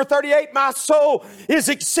verse number 38, "My soul is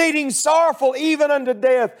exceeding sorrowful even unto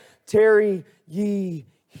death. Tarry ye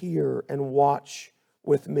here and watch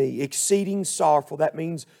with me." Exceeding sorrowful, that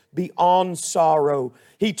means beyond sorrow.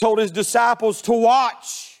 He told His disciples to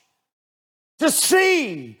watch, to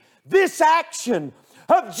see this action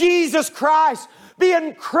of Jesus Christ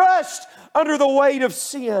being crushed under the weight of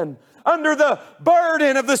sin, under the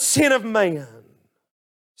burden of the sin of man.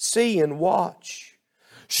 See and watch.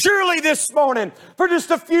 Surely this morning, for just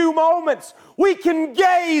a few moments, we can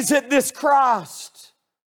gaze at this Christ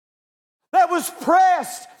that was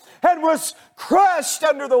pressed and was crushed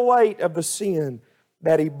under the weight of the sin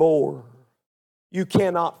that He bore. You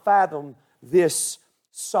cannot fathom this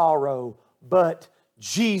sorrow, but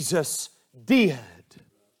Jesus did.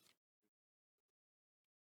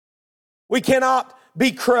 We cannot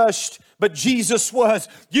be crushed, but Jesus was.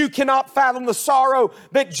 You cannot fathom the sorrow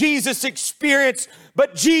that Jesus experienced,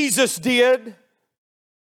 but Jesus did.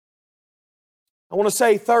 I want to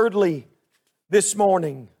say thirdly this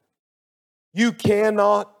morning, you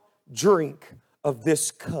cannot drink of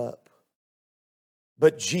this cup,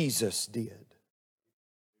 but Jesus did.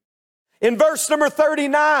 In verse number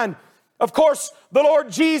 39, of course, the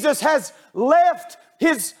Lord Jesus has left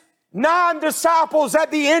His 9 disciples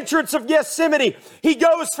at the entrance of Gethsemane. He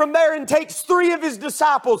goes from there and takes 3 of His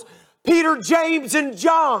disciples, Peter, James, and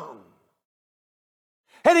John.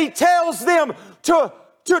 And He tells them to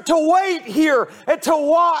wait here and to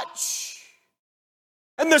watch.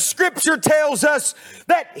 And the Scripture tells us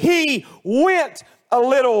that He went a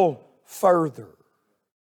little further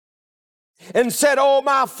and said, "Oh,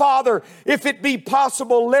 my Father, if it be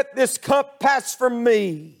possible, let this cup pass from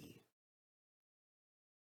me."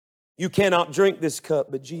 You cannot drink this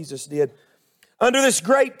cup, but Jesus did. Under this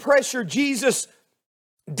great pressure, Jesus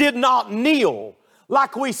did not kneel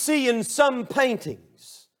like we see in some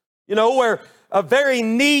paintings. You know, where a very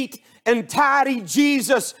neat and tidy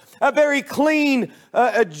Jesus, a very clean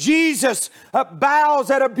Jesus bows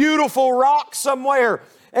at a beautiful rock somewhere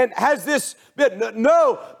and has this.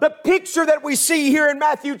 No, the picture that we see here in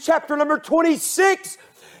Matthew chapter number 26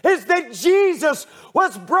 is that Jesus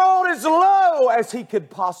was brought as low as He could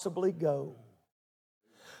possibly go.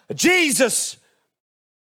 Jesus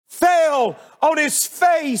fell on His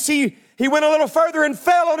face. He went a little further and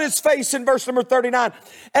fell on His face in verse number 39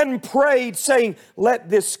 and prayed, saying, "Let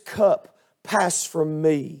this cup pass from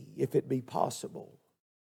me, if it be possible."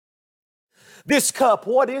 This cup,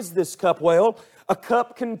 what is this cup? Well, a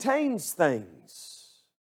cup contains things,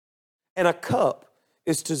 and a cup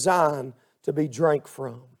is designed to be drank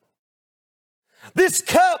from. This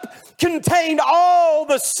cup contained all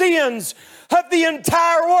the sins of the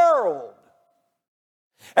entire world.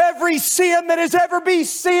 Every sin that has ever been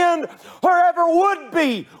sinned or ever would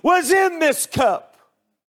be was in this cup.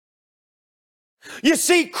 You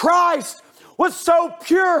see, Christ was so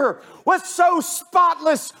pure, was so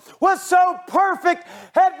spotless, was so perfect,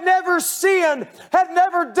 had never sinned, had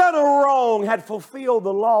never done a wrong, had fulfilled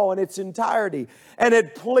the law in its entirety, and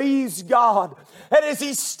had pleased God. And as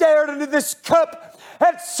He stared into this cup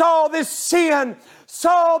and saw this sin,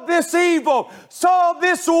 saw this evil, saw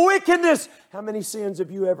this wickedness, how many sins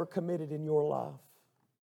have you ever committed in your life?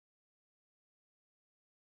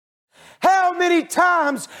 How many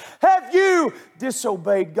times have you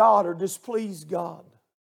disobeyed God or displeased God?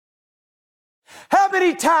 How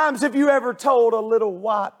many times have you ever told a little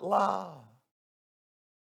white lie?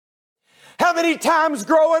 How many times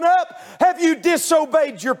growing up have you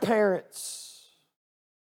disobeyed your parents?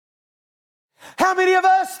 How many of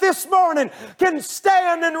us this morning can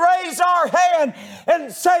stand and raise our hand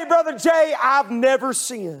and say, "Brother Jay, I've never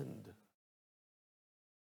sinned"?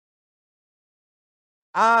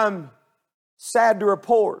 I'm sad to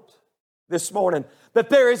report this morning that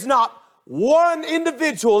there is not one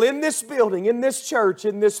individual in this building, in this church,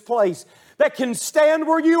 in this place that can stand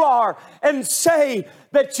where you are and say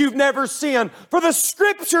that you've never sinned. For the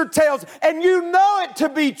Scripture tells, and you know it to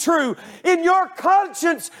be true. In your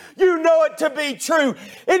conscience, you know it to be true.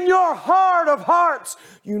 In your heart of hearts,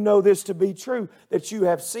 you know this to be true, that you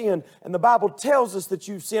have sinned. And the Bible tells us that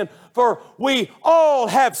you've sinned. For we all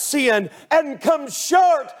have sinned and come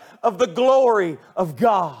short of the glory of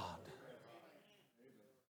God.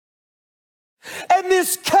 And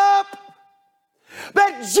this cup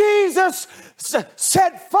that Jesus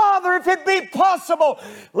said, "Father, if it be possible,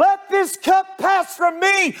 let this cup pass from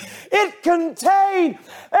me." It contained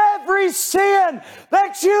every sin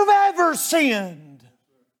that you've ever sinned.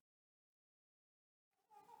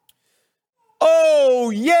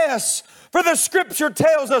 Oh, yes. For the Scripture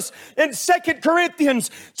tells us in 2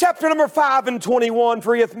 Corinthians chapter number 5 and 21,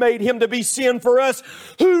 "For He hath made Him to be sin for us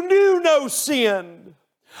who knew no sin."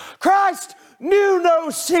 Christ knew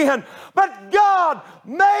no sin, but God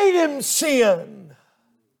made Him sin.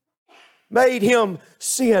 Made Him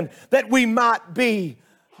sin that we might be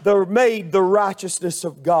made the righteousness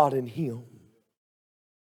of God in Him.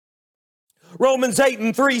 Romans 8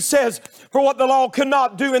 and 3 says, "For what the law could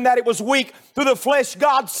not do, in that it was weak through the flesh,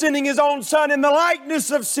 God sending His own Son in the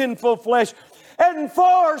likeness of sinful flesh, and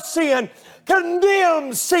for sin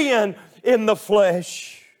condemned sin in the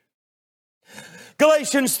flesh."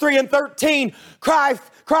 Galatians 3 and 13,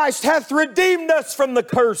 Christ hath redeemed us from the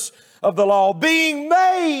curse of the law, being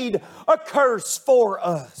made a curse for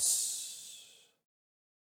us.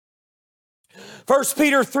 1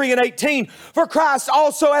 Peter 3 and 18, "For Christ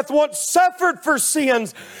also hath once suffered for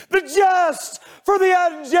sins, the just for the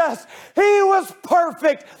unjust. He was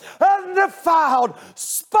perfect, undefiled,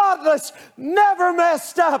 spotless, never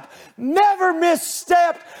messed up, never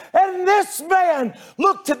misstepped. And this man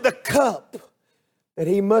looked at the cup that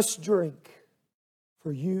He must drink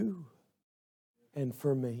for you and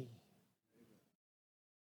for me.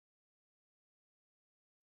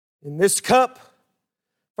 In this cup,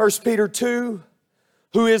 1 Peter 2,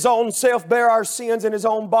 who his own self bare our sins in his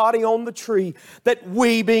own body on the tree, that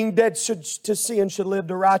we, being dead to sin, should live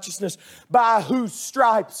to righteousness, by whose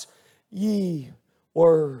stripes ye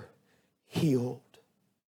were healed.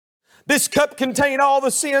 This cup contained all the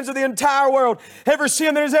sins of the entire world. Every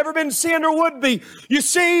sin that has ever been sinned or would be. You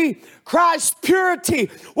see, Christ's purity.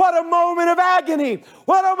 What a moment of agony.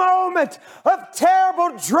 What a moment of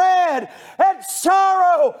terrible dread and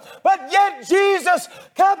sorrow. But yet Jesus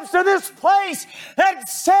comes to this place and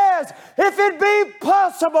says, if it be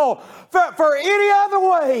possible for any other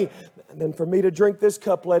way than for me to drink this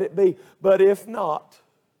cup, let it be. But if not,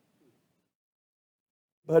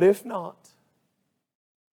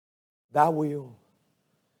 thy will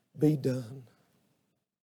be done.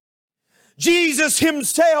 Jesus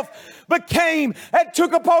himself became and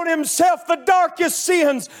took upon himself the darkest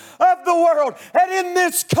sins of the world. And in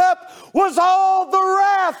this cup was all the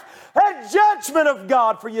wrath and judgment of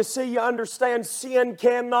God. For you see, you understand, sin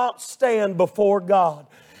cannot stand before God.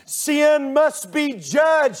 Sin must be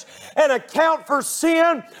judged, and account for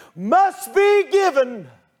sin must be given.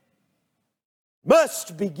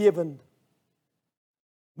 Must be given.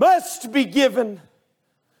 Must be given.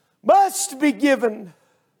 Must be given.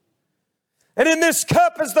 And in this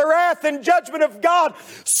cup is the wrath and judgment of God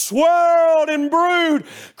swirled and brewed.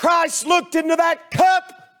 Christ looked into that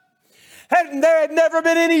cup, and there had never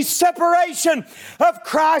been any separation of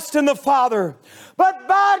Christ and the Father. But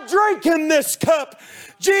by drinking this cup,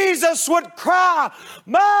 Jesus would cry,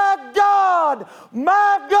 my God,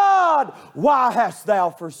 why hast thou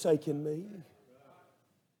forsaken me?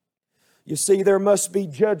 You see, there must be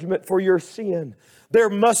judgment for your sin. There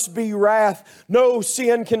must be wrath. No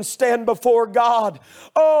sin can stand before God.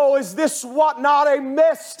 Oh, is this what not a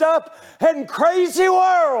messed up and crazy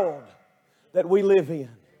world that we live in?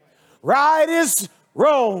 Right is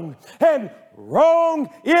wrong, and wrong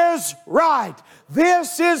is right.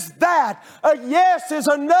 This is that. A yes is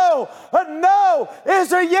a no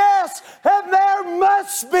is a yes, and there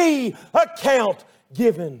must be account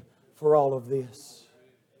given for all of this.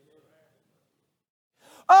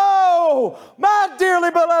 Oh, my dearly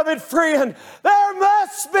beloved friend, there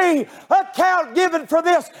must be account given for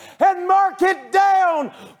this. And mark it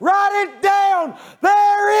down, write it down.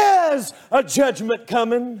 There is a judgment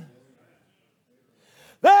coming.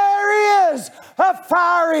 There is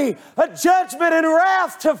a judgment and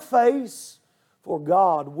wrath to face. For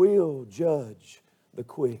God will judge the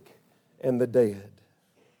quick and the dead.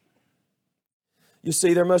 You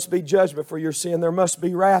see, there must be judgment for your sin. There must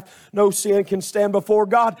be wrath. No sin can stand before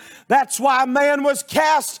God. That's why man was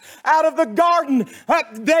cast out of the garden.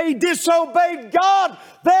 They disobeyed God.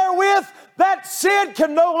 Therewith, that sin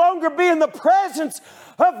can no longer be in the presence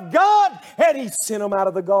of God. And He sent them out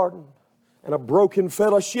of the garden. And a broken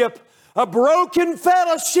fellowship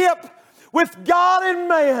with God and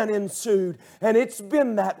man ensued. And it's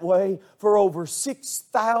been that way for over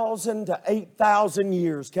 6,000 to 8,000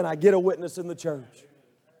 years. Can I get a witness in the church?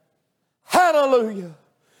 Hallelujah.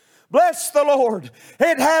 Bless the Lord.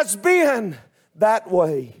 It has been that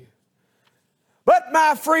way. But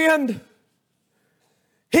my friend,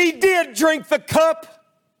 He did drink the cup.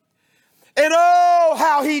 And oh,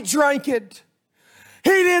 how He drank it. He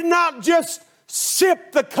did not just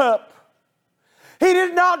sip the cup. He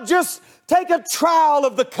did not just take a trial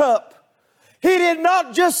of the cup. He did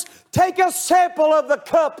not just take a sample of the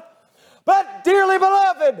cup. But dearly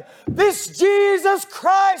beloved, this Jesus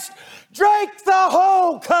Christ drank the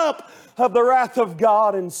whole cup of the wrath of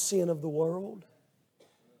God and sin of the world.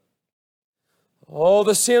 All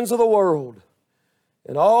the sins of the world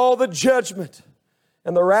and all the judgment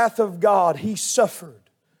and the wrath of God He suffered.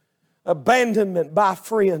 Abandonment by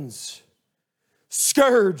friends,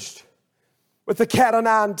 scourged with the cat o'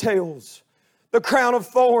 nine tails, the crown of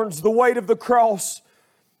thorns, the weight of the cross.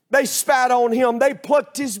 They spat on Him. They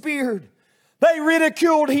plucked His beard. They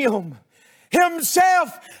ridiculed Him.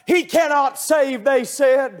 Himself He cannot save, they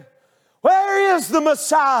said. Where is the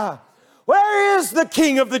Messiah? Where is the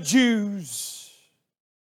King of the Jews?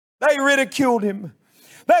 They ridiculed Him.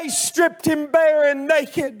 They stripped Him bare and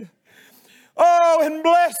naked. Oh, and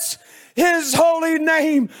bless His holy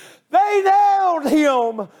name. They nailed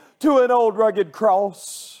Him to an old rugged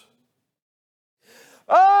cross.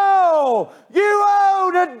 Oh, you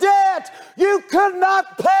owed a debt you could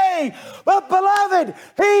not pay. But beloved,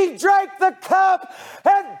 He drank the cup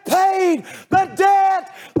and paid the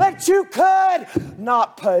debt that you could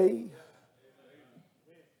not pay.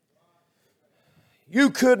 You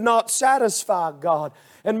could not satisfy God.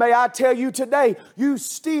 And may I tell you today, you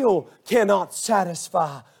still cannot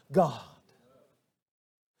satisfy God.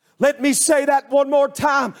 Let me say that one more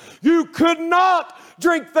time. You could not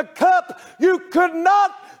drink the cup. You could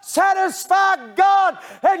not satisfy God,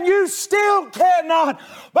 and you still cannot.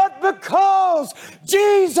 But because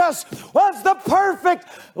Jesus was the perfect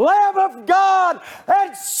Lamb of God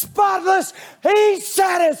and spotless, He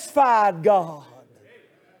satisfied God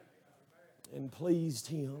and pleased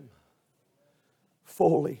Him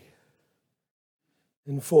fully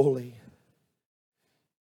and fully.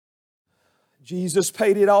 Jesus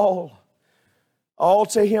paid it all. All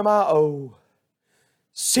to Him I owe.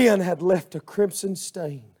 Sin had left a crimson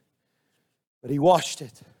stain, but He washed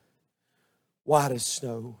it white as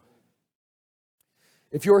snow.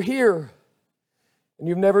 If you're here and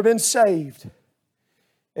you've never been saved,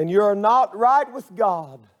 and you're not right with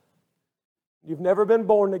God, you've never been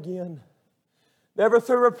born again, never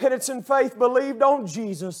through repentance and faith believed on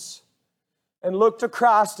Jesus and looked to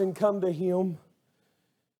Christ and come to Him,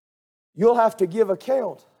 you'll have to give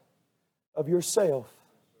account of yourself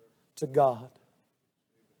to God.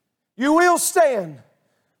 You will stand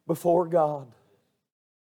before God.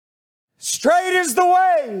 Straight is the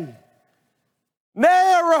way.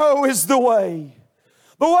 Narrow is the way.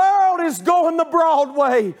 The world is going the broad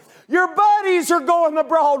way. Your buddies are going the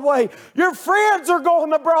broad way. Your friends are going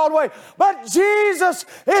the broad way. But Jesus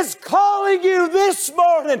is calling you this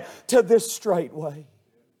morning to this straight way.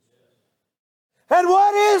 And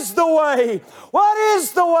what is the way? What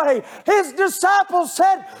is the way? His disciples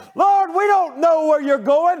said, Lord, we don't know where you're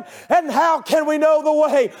going, and how can we know the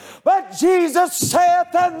way? But Jesus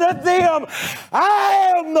saith unto them,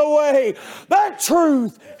 I am the way, the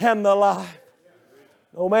truth, and the life.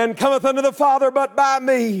 No man cometh unto the Father but by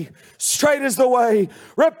me. Straight is the way.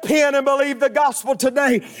 Repent and believe the gospel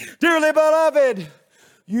today. Dearly beloved,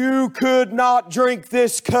 you could not drink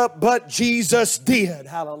this cup, but Jesus did.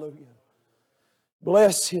 Hallelujah.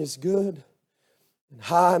 Bless His good and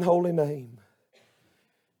high and holy name.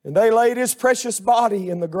 And they laid His precious body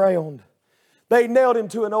in the ground. They nailed Him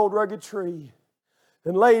to an old rugged tree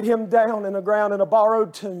and laid Him down in the ground in a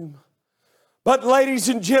borrowed tomb. But ladies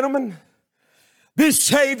and gentlemen, this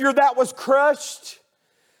Savior that was crushed,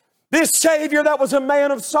 this Savior that was a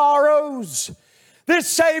man of sorrows, this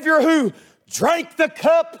Savior who drank the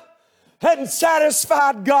cup and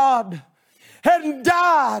satisfied God and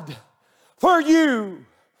died for you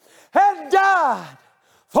and died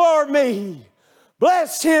for me.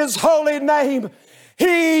 Bless His holy name.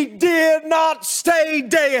 He did not stay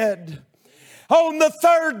dead. On the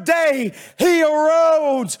third day, He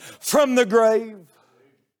arose from the grave.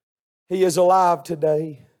 He is alive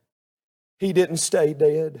today. He didn't stay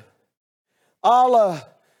dead. Allah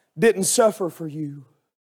didn't suffer for you.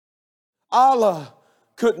 Allah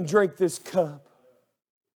couldn't drink this cup.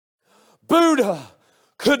 Buddha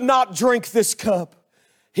could not drink this cup.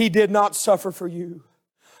 He did not suffer for you.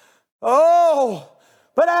 Oh,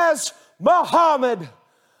 but as Muhammad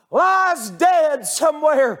lies dead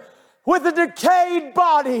somewhere with a decayed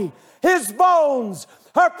body, his bones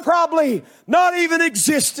are probably not even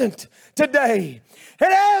existent today.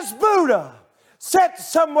 And as Buddha sits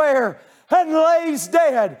somewhere and lays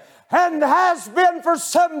dead and has been for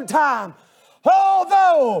some time,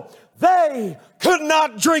 although they could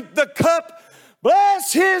not drink the cup,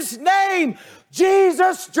 bless His name,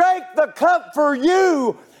 Jesus drank the cup for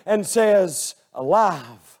you and says,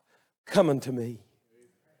 alive, come unto me,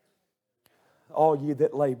 all ye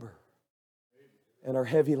that labor and are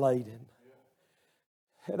heavy laden,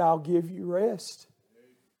 and I'll give you rest.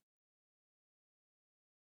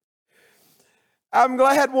 I'm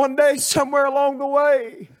glad one day somewhere along the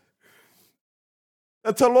way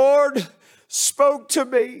that the Lord spoke to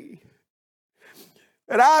me.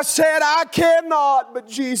 And I said, I cannot, but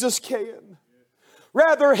Jesus can.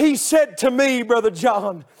 Rather, He said to me, Brother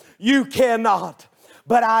John, you cannot,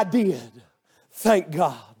 but I did. Thank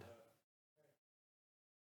God.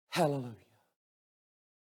 Hallelujah.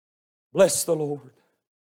 Bless the Lord.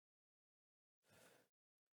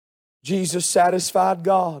 Jesus satisfied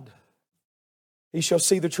God. He shall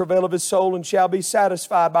see the travail of His soul and shall be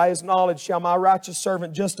satisfied. By His knowledge shall my righteous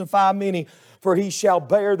servant justify many, for he shall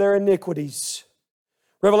bear their iniquities.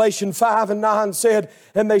 Revelation 5:9 said,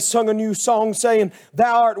 and they sung a new song saying,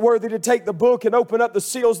 Thou art worthy to take the book and open up the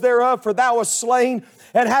seals thereof, for Thou wast slain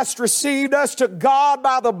and hast received us to God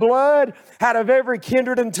by the blood out of every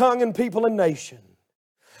kindred and tongue and people and nation.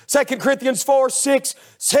 2 Corinthians 4:6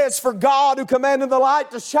 says, For God who commanded the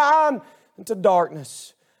light to shine into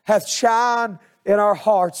darkness hath shined in our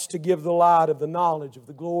hearts to give the light of the knowledge of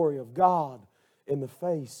the glory of God in the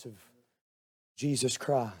face of Jesus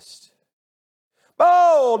Christ.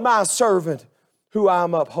 Behold my servant, who I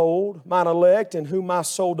am uphold, mine elect, in whom my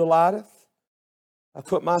soul delighteth. I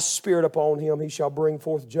put my spirit upon him, he shall bring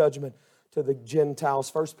forth judgment to the Gentiles.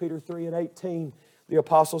 1 Peter 3:18, the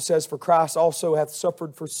apostle says, for Christ also hath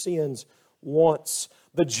suffered for sins once,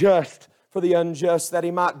 the just for the unjust, that he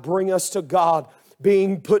might bring us to God,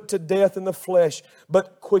 being put to death in the flesh,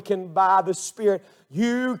 but quickened by the Spirit.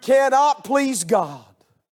 You cannot please God,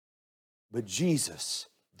 but Jesus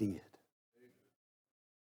did.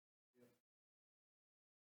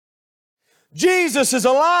 Jesus is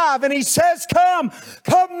alive and He says, come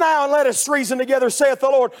now and let us reason together, saith the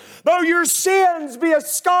Lord. Though your sins be as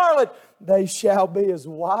scarlet, they shall be as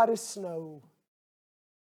white as snow.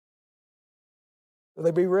 Though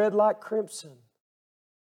they be red like crimson,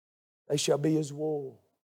 they shall be as wool.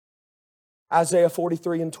 Isaiah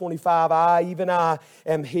 43:25, I, even I,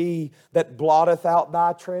 am He that blotteth out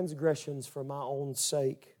thy transgressions for my own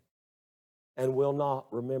sake, and will not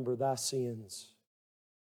remember thy sins.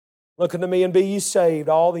 Look unto me and be ye saved,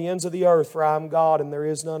 all the ends of the earth, for I am God and there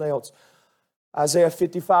is none else. Isaiah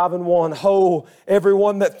 55:1, ho,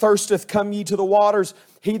 everyone that thirsteth, come ye to the waters.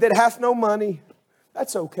 He that hath no money,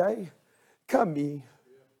 that's okay. Come ye.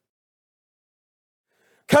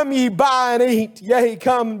 Come ye buy and eat, yea,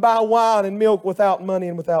 come buy wine and milk without money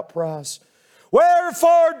and without price.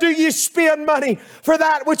 Wherefore do ye spend money for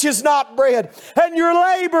that which is not bread, and your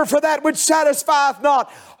labor for that which satisfieth not?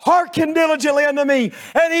 Hearken diligently unto me,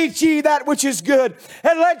 and eat ye that which is good,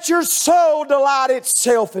 and let your soul delight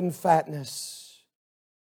itself in fatness.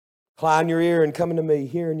 Incline your ear and come unto me,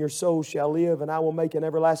 hear, and your soul shall live, and I will make an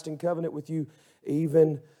everlasting covenant with you,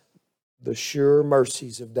 even the sure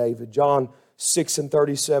mercies of David. John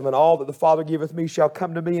 6:37, all that the Father giveth me shall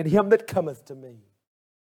come to me, and him that cometh to me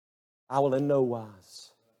I will in no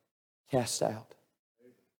wise cast out.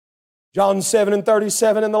 John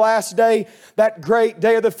 7:37, in the last day, that great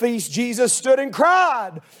day of the feast, Jesus stood and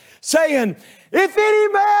cried, saying, if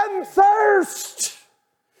any man thirst,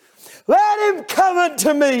 let him come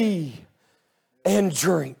unto me and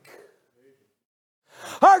drink.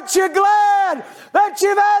 Aren't you glad that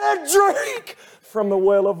you've had a drink from the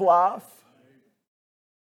well of life?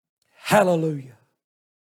 Hallelujah.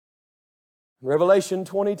 Revelation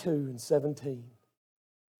 22:17.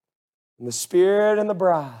 And the Spirit and the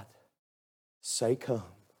bride say, come.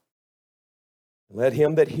 And let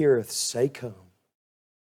him that heareth say, come.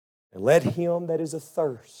 And let him that is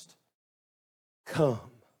athirst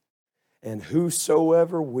come. And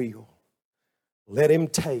whosoever will, let him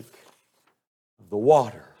take of the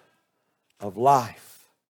water of life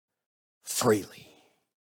freely.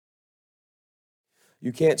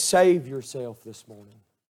 You can't save yourself this morning,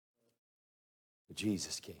 but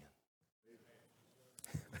Jesus can.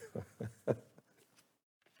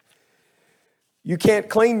 You can't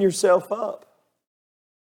clean yourself up.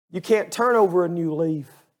 You can't turn over a new leaf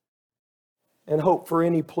and hope for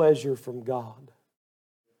any pleasure from God.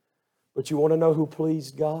 But you want to know who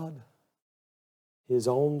pleased God? His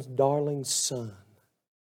own darling Son,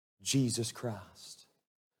 Jesus Christ.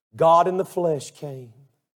 God in the flesh came,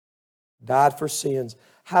 died for sins.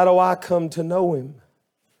 How do I come to know Him?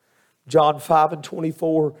 John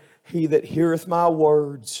 5:24, he that heareth my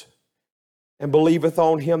words and believeth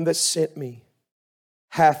on Him that sent me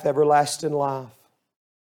hath everlasting life,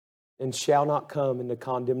 and shall not come into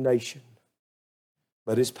condemnation,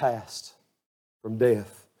 but is passed from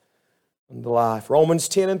death unto life. Romans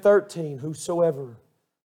 10:13, whosoever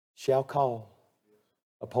shall call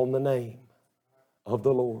upon the name of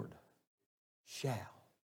the Lord shall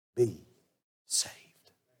be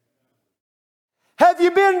saved. Have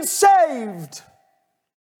you been saved?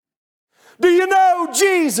 Do you know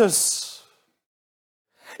Jesus?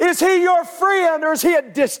 Is He your friend, or is He a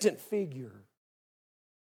distant figure?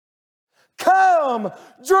 Come,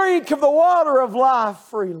 drink of the water of life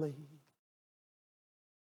freely.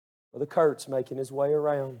 Brother Kurt's making his way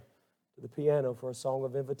around to the piano for a song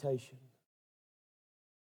of invitation.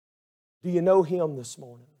 Do you know Him this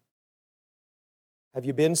morning? Have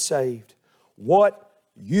you been saved? What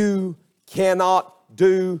you cannot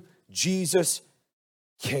do, Jesus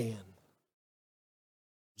can.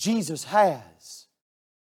 Jesus has.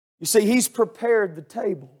 You see, He's prepared the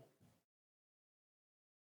table.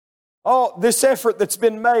 Oh, this effort that's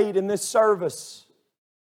been made in this service.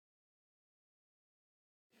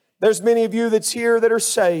 There's many of you that's here that are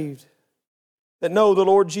saved, that know the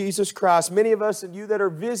Lord Jesus Christ. Many of us and you that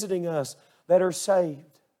are visiting us that are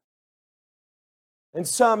saved. And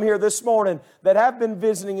some here this morning that have been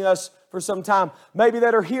visiting us for some time, maybe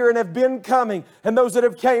that are here and have been coming, and those that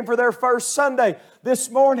have came for their first Sunday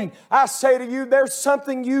this morning, I say to you, there's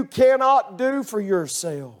something you cannot do for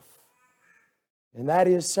yourself, and that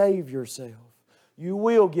is save yourself. You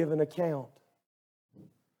will give an account.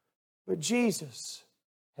 But Jesus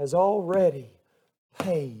has already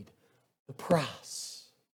paid the price.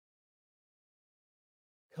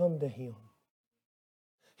 Come to Him.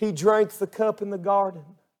 He drank the cup in the garden.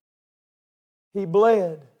 He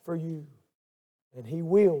bled for you, and He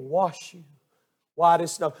will wash you white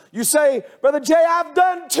as snow. You say, Brother Jay, I've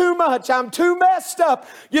done too much. I'm too messed up.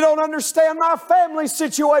 You don't understand my family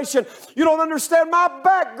situation. You don't understand my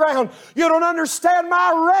background. You don't understand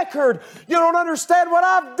my record. You don't understand what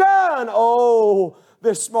I've done. Oh,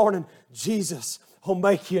 this morning, Jesus will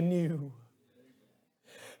make you new.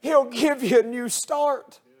 He'll give you a new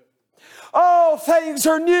start. All things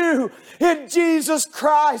are new in Jesus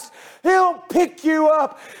Christ. He'll pick you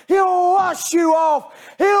up. He'll wash you off.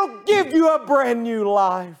 He'll give you a brand new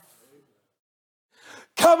life.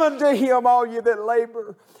 Come unto Him, all you that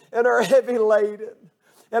labor and are heavy laden,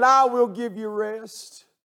 and I will give you rest.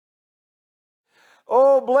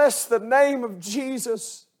 Oh, bless the name of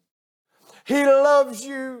Jesus. He loves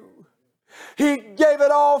you. He gave it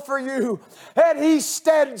all for you. And He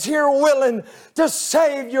stands here willing to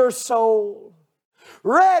save your soul.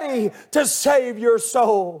 Ready to save your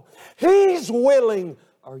soul. He's willing.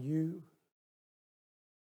 Are you?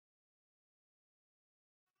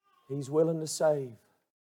 He's willing to save.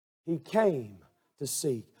 He came to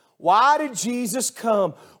seek. Why did Jesus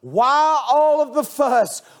come? Why all of the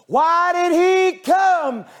fuss? Why did He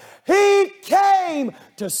come? He came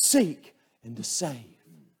to seek and to save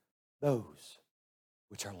those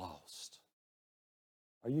which are lost.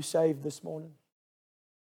 Are you saved this morning?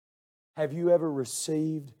 Have you ever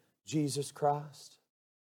received Jesus Christ?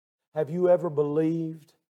 Have you ever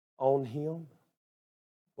believed on Him?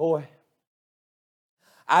 Boy,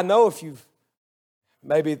 I know if you've,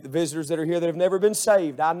 maybe the visitors that are here that have never been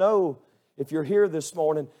saved, I know if you're here this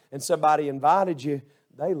morning and somebody invited you,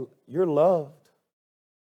 you're loved.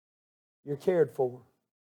 You're cared for.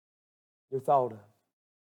 You're thought of.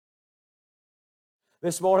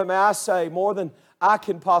 This morning, may I say, more than I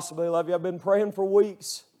can possibly love you, I've been praying for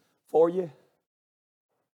weeks for you.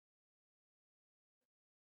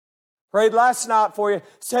 Prayed last night for you,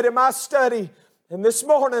 sat in my study, and this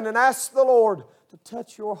morning and asked the Lord to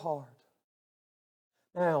touch your heart.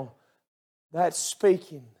 Now, that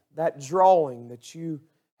speaking, that drawing that you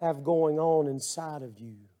have going on inside of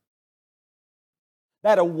you,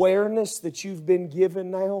 that awareness that you've been given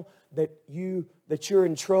now that you're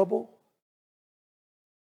in trouble,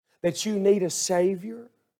 that you need a Savior.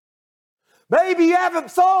 Maybe you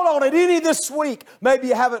haven't thought on it any this week. Maybe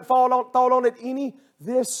you haven't thought on it any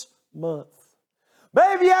this month.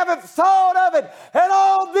 Maybe you haven't thought of it at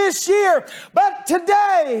all this year. But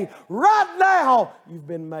today, right now, you've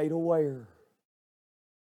been made aware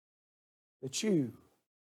that you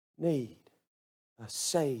need a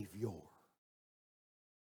Savior.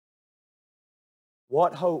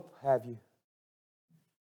 What hope have you?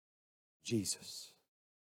 Jesus.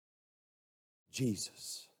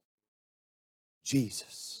 Jesus.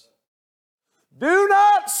 Jesus. Do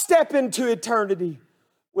not step into eternity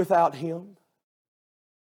without Him.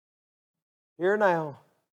 Here now,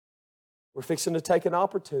 we're fixing to take an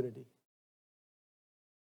opportunity.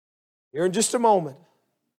 Here in just a moment,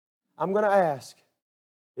 I'm going to ask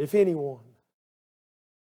if anyone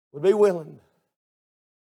would be willing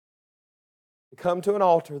to come to an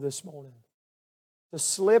altar this morning, to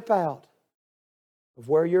slip out of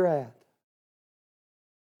where you're at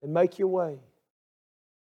and make your way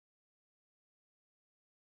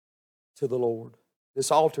to the Lord.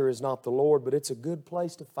 This altar is not the Lord, but it's a good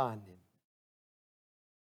place to find Him.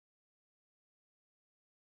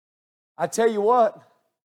 I tell you what,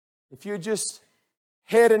 if you just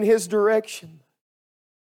head in His direction,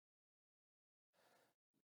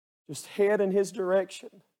 just head in His direction,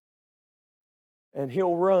 and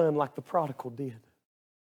He'll run like the prodigal did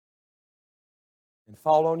and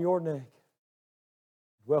fall on your neck.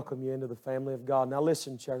 Welcome you into the family of God. Now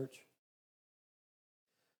listen, church.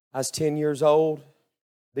 I was 10 years old,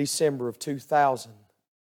 December of 2000.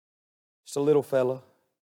 Just a little fella.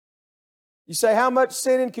 You say, how much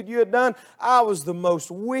sinning could you have done? I was the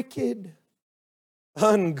most wicked,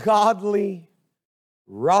 ungodly,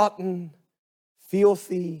 rotten,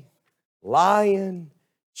 filthy, lying,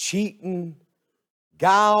 cheating,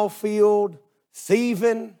 guile-filled,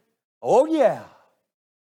 thieving. Oh yeah.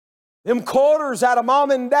 Them quarters out of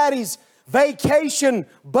Mom and Daddy's vacation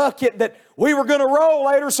bucket that we were going to roll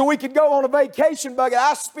later so we could go on a vacation bucket.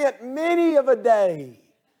 I spent many of a day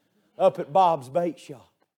up at Bob's Bait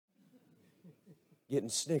Shop, getting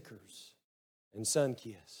Snickers and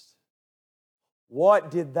Sunkist. What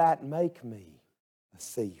did that make me? A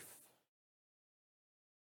thief.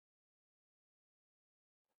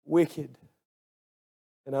 Wicked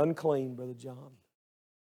and unclean, Brother John.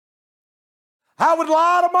 I would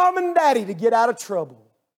lie to Mom and Daddy to get out of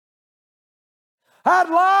trouble. I'd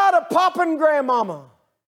lie to Papa and Grandmama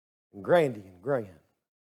and Grandy and Gran.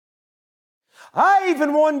 I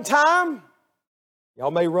even one time,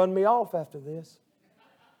 y'all may run me off after this,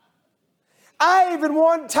 I even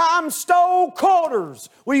one time stole quarters.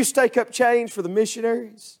 We used to take up change for the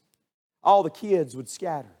missionaries. All the kids would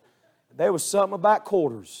scatter. There was something about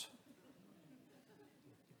quarters.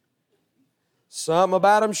 Something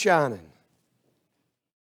about them shining.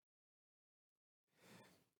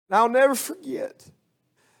 And I'll never forget.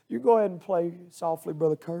 You go ahead and play softly,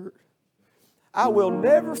 Brother Kurt. I will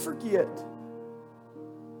never forget.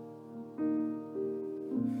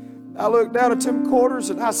 I looked down at them quarters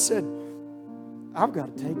and I said, I've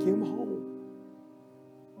got to take him home.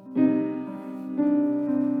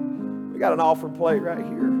 We got an offering plate right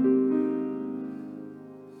here.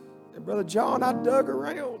 And Brother John, I dug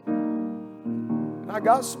around and I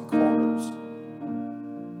got some quarters.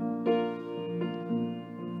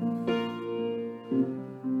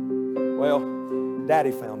 Well,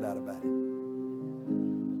 Daddy found out about it.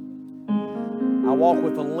 I walk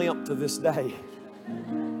with a limp to this day.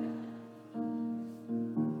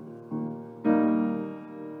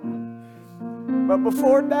 But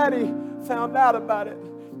before Daddy found out about it,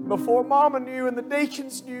 before Mama knew and the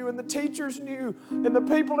deacons knew and the teachers knew and the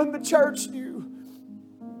people in the church knew,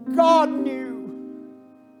 God knew.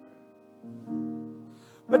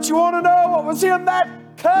 But you want to know what was in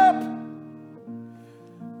that cup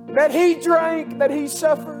that he drank, that he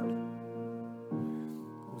suffered?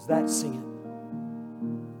 It was that sin.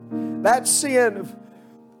 That sin of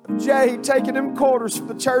Jay taking them quarters from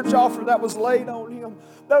the church offering that was laid on him.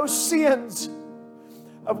 Those sins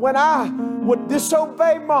of when I would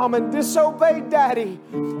disobey Mom and disobey Daddy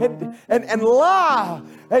and lie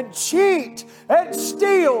and cheat and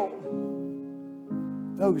steal.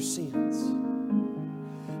 Those sins.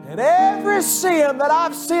 And every sin that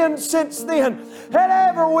I've sinned since then and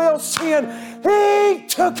ever will sin, He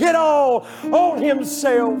took it all on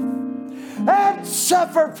Himself and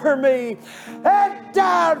suffered for me and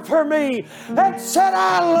died for me and said,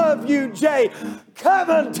 I love you, Jay. Come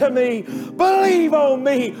unto me, believe on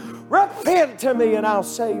me, repent to me, and I'll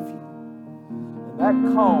save you. And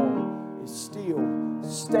that call is still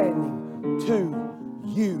standing to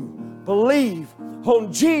you. Believe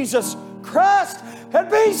on Jesus Christ and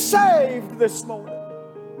be saved this morning.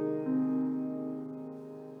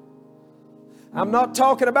 I'm not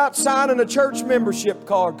talking about signing a church membership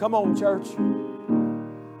card. Come on, church.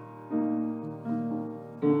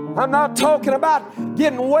 I'm not talking about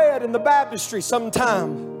getting wed in the baptistry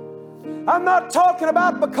sometime. I'm not talking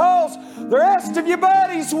about because the rest of your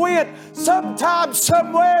buddies went sometime,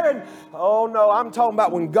 somewhere. And oh no, I'm talking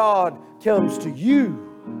about when God comes to you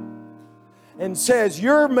and says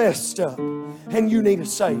you're messed up and you need a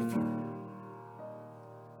Savior.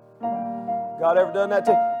 God ever done that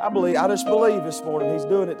to you? I just believe this morning He's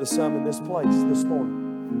doing it to some in this place this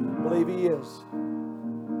morning. I believe He is.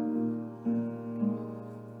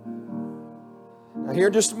 Now here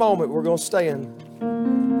in just a moment we're going to stand. I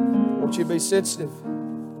want you to be sensitive.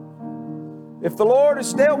 If the Lord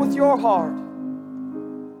has dealt with your heart,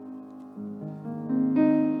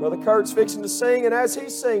 Brother Kurt's fixing to sing, and as he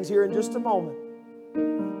sings here in just a moment,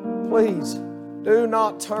 please do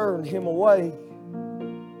not turn him away.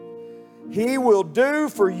 He will do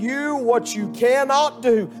for you what you cannot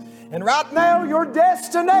do. And right now your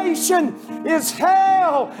destination is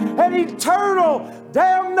hell and eternal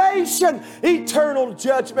damnation, eternal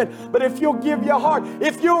judgment. But if you'll give your heart,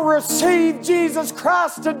 if you'll receive Jesus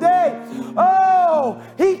Christ today, oh,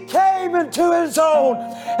 He came into His own,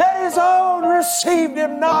 and His own received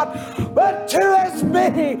Him not. But to as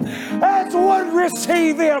many as would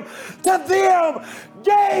receive Him, to them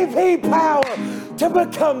gave He power to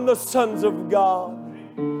become the sons of God.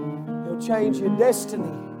 He'll change your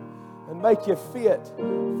destiny and make you fit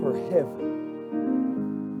for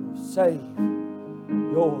heaven. Save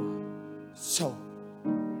your soul.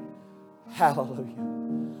 Hallelujah.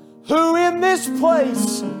 Who in this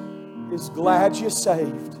place is glad you're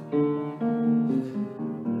saved?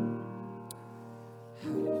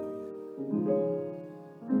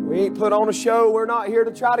 We ain't put on a show. We're not here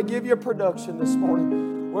to try to give you a production this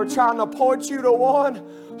morning. We're trying to point you to one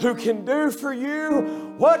who can do for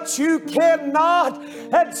you what you cannot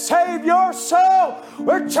and save your soul.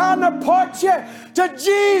 We're trying to point you to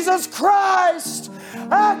Jesus Christ.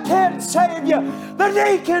 I can't save you. The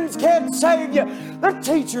deacons can't save you. The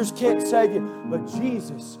teachers can't save you. But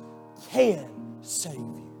Jesus can save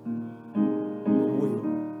you. And will.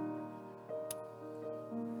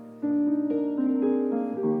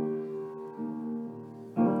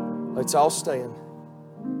 Let's all stand.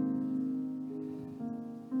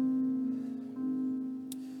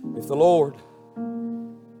 If the Lord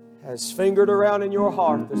has fingered around in your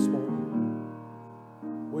heart this morning,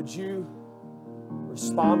 would you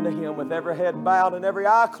respond to Him with every head bowed and every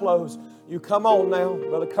eye closed? You come on now.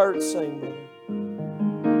 Brother Kurt, sing, brother.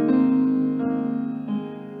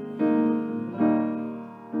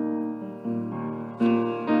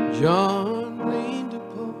 John leaned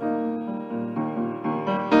upon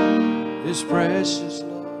His precious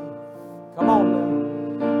love. Come on now.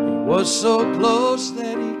 He was so close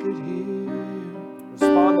that He could hear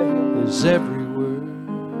Respond to Him. His every word.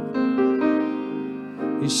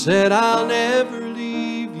 He said, I'll never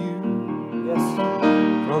leave you Yes.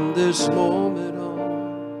 from this moment on.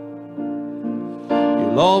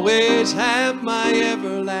 You'll always have my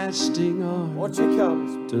everlasting arms Won't you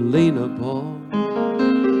come? to lean upon.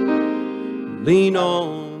 Lean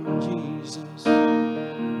on Jesus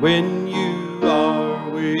when you are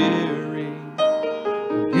weary.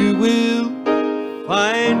 You will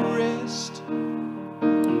find rest.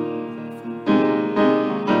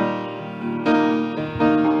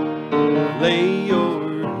 Lay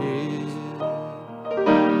your head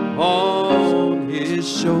on His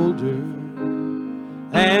shoulder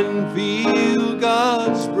and feel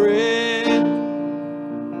God's breath.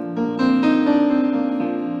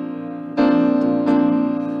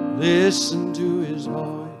 Listen to His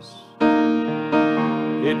voice.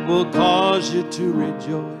 It will cause you to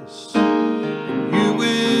rejoice. And you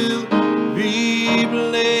will be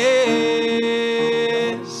blessed.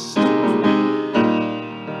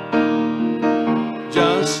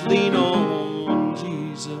 Just lean on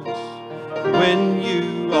Jesus when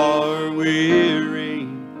you are weary,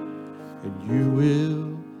 and you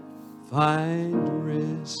will find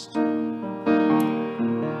rest.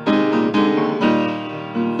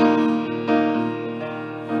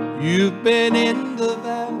 You've been in the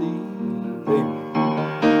valley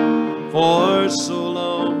for so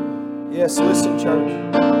long. Yes, listen, church.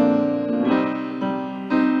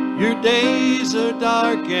 Your days are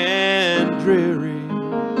dark and dreary.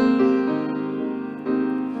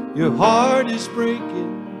 Your heart is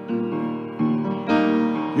breaking.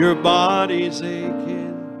 Your body's aching.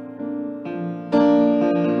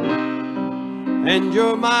 And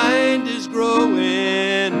your mind is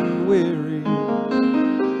growing weary.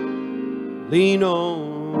 Lean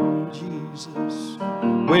on Jesus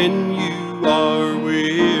when you are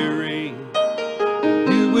weary.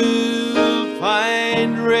 You will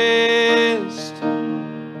find rest.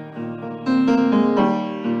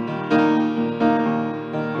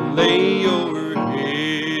 Lay your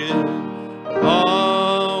head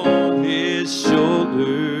on His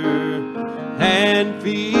shoulder and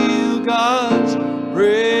feel God's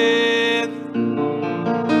breath.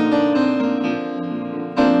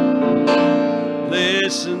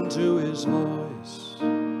 Listen to His voice.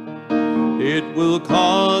 It will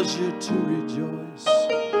cause you to rejoice.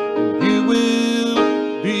 You will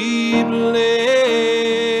be blessed.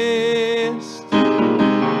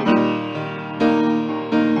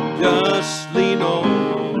 Just lean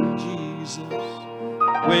on Jesus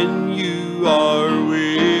when you are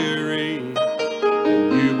weary,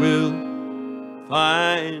 and you will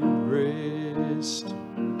find rest.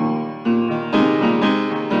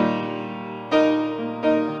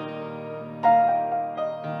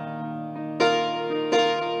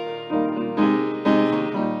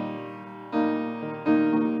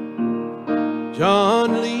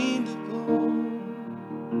 John leaned upon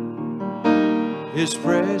His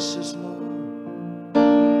precious love.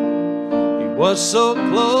 He was so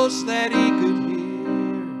close that He could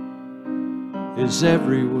hear His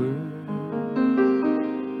every word.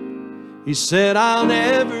 He said, I'll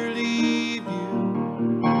never leave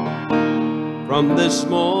you from this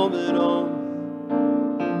moment on.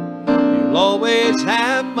 You'll always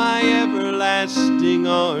have my everlasting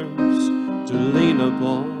arms to lean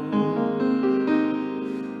upon.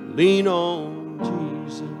 Lean on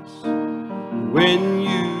Jesus when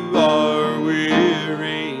you are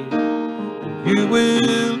weary, and you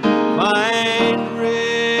will find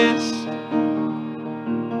rest.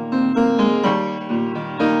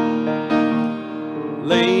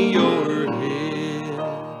 Lay your head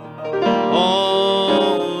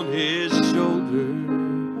on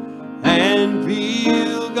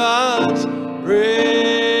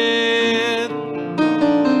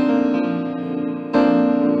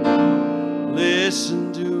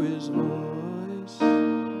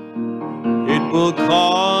will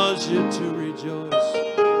cause you to rejoice.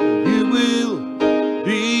 You will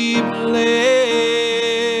be blessed.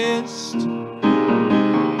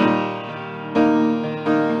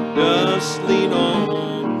 Just lean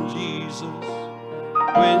on Jesus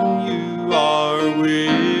when you are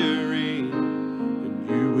weary, and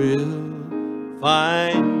you will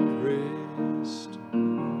find rest.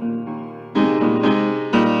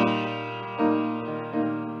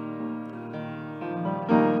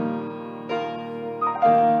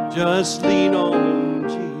 Just lean on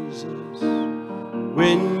Jesus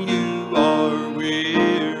when you are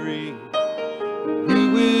weary.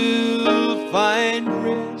 You will find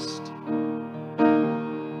rest.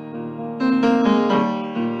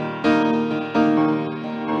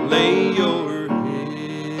 Lay your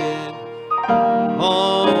head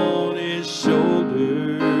on His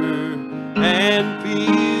shoulder and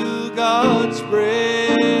feel God's breath.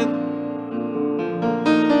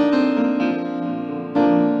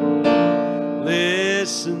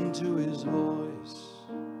 Listen to His voice.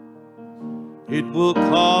 It will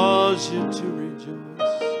cause you to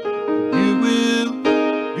rejoice. You will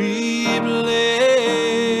be blessed.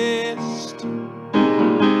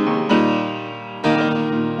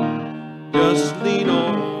 Just lean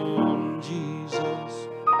on Jesus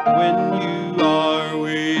when you are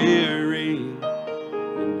weary,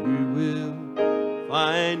 and you will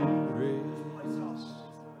find rest.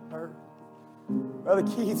 Brother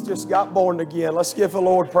Keith just got born again. Let's give the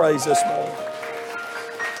Lord praise this morning.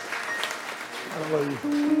 Hallelujah.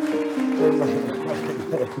 Amen.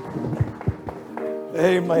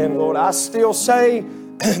 Amen, Lord. I still say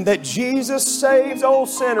that Jesus saves old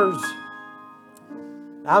sinners.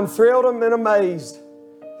 I'm thrilled and amazed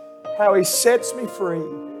how He sets me free.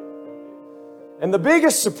 And the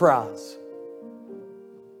biggest surprise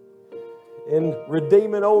in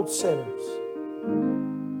redeeming old sinners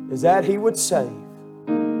is that He would save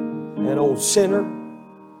an old sinner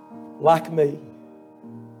like me.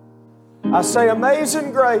 I say,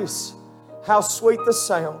 amazing grace, how sweet the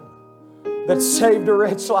sound that saved a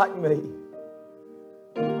wretch like me.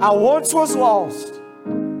 I once was lost,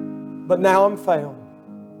 but now I'm found.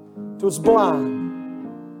 'Twas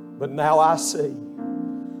blind, but now I see.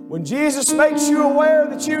 When Jesus makes you aware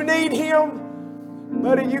that you need Him,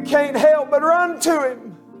 but you can't help but run to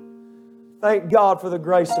Him, thank God for the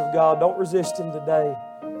grace of God. Don't resist Him today.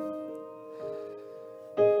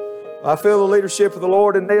 I feel the leadership of the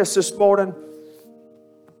Lord in this morning.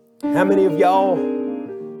 How many of y'all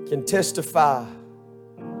can testify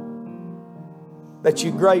that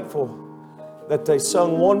you're grateful that they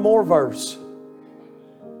sung one more verse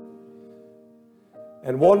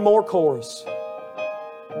and one more chorus,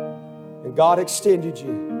 and God extended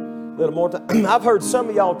you a little more time? I've heard some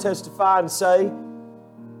of y'all testify and say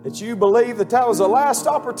that you believe that that was the last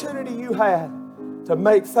opportunity you had to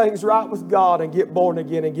make things right with God and get born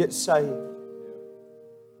again and get saved.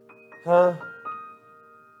 Huh?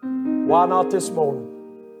 Why not this morning?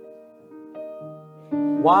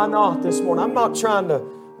 Why not this morning? I'm not trying to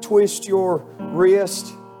twist your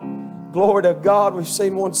wrist. Glory to God, we've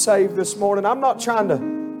seen one saved this morning. I'm not trying to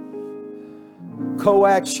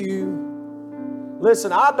coax you.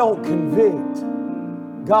 Listen, I don't convict.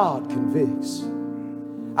 God convicts.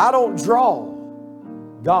 I don't draw.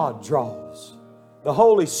 God draws. The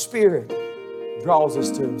Holy Spirit draws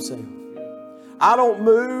us to Himself. I don't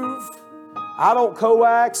move. I don't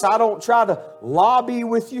coax. I don't try to lobby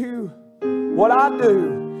with you. What I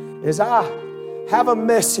do is I have a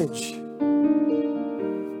message.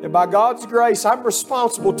 And by God's grace, I'm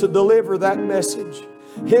responsible to deliver that message.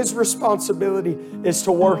 His responsibility is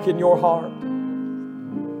to work in your heart.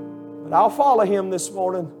 But I'll follow Him this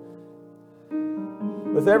morning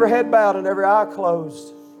with every head bowed and every eye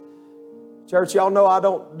closed. Church, y'all know I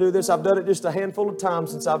don't do this. I've done it just a handful of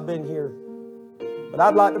times since I've been here. But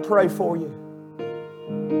I'd like to pray for you.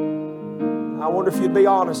 I wonder if you'd be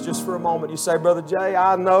honest just for a moment. You say, Brother Jay,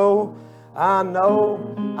 I know, beyond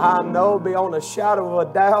a shadow of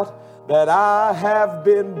a doubt that I have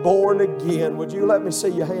been born again. Would you let me see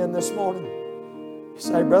your hand this morning? You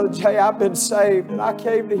say, Brother Jay, I've been saved, and I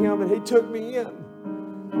came to Him and He took me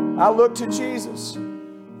in. I looked to Jesus.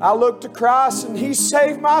 I looked to Christ, and He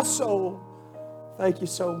saved my soul. Thank you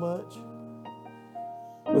so much.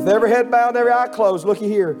 With every head bowed and every eye closed, looky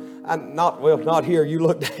here. Not here, you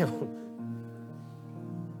look down.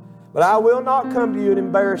 But I will not come to you and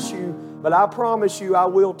embarrass you, but I promise you I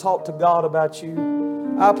will talk to God about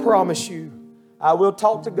you. I promise you I will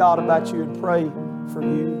talk to God about you and pray for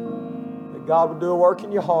you, that God will do a work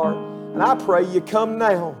in your heart. And I pray you come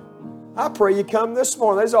now. I pray you come this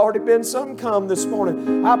morning. There's already been some come this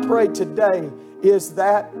morning. I pray today is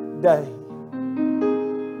that day.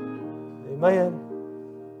 Amen.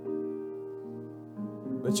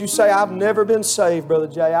 But you say, I've never been saved, Brother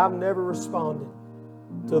Jay. I've never responded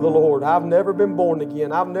to the Lord. I've never been born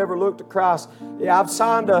again. I've never looked to Christ. Yeah, I've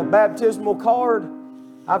signed a baptismal card.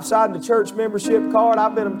 I've signed a church membership card.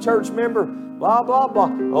 I've been a church member. Blah, blah, blah.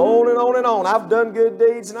 On and on and on. I've done good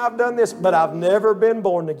deeds and I've done this, but I've never been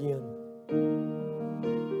born again.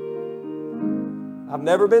 I've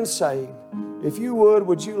never been saved. If you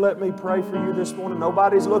would you let me pray for you this morning?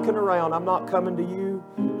 Nobody's looking around. I'm not coming to you.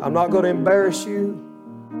 I'm not going to embarrass you.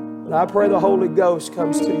 But I pray the Holy Ghost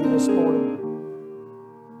comes to you this morning.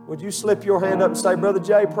 Would you slip your hand up and say, Brother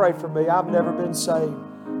Jay, pray for me. I've never been saved.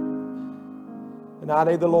 And I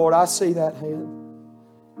need the Lord. I see that hand.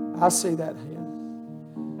 I see that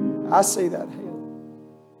hand. I see that hand.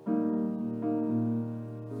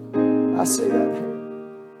 I see that hand.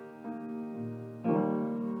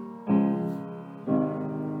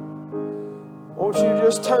 Won't you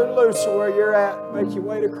just turn loose where you're at, make your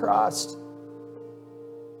way to Christ?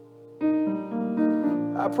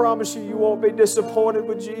 I promise you, you won't be disappointed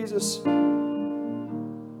with Jesus.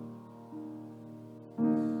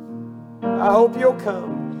 I hope you'll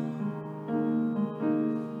come.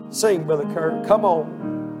 Sing, Brother Kurt. Come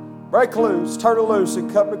on. Break loose, turn it loose,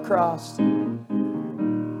 and come to Christ.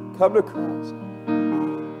 Come to Christ.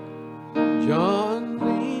 John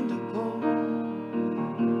leaned upon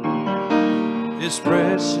His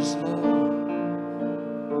precious love.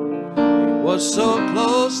 It was so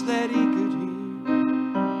close that he could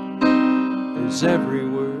hear His every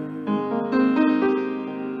word.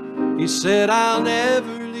 He said, I'll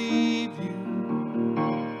never leave you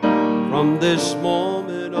from this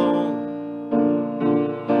moment on.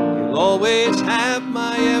 You'll always have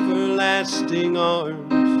my everlasting arms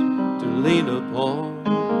to lean upon.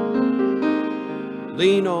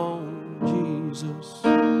 Lean on Jesus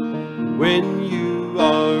when you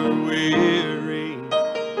are weary.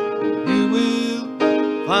 You will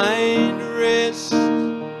find rest.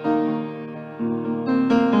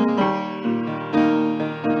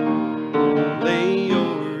 Lay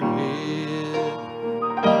your head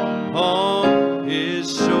on His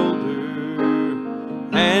shoulder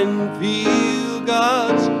and feel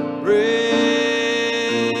God's breath.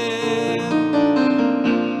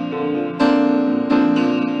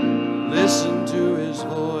 Listen to His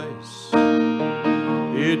voice.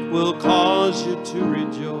 It will cause you to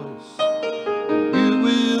rejoice. You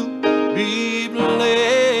will be blessed.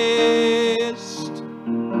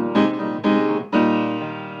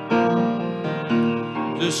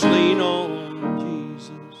 Just lean on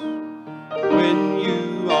Jesus when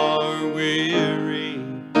you are weary.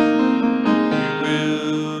 You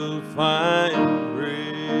will find rest.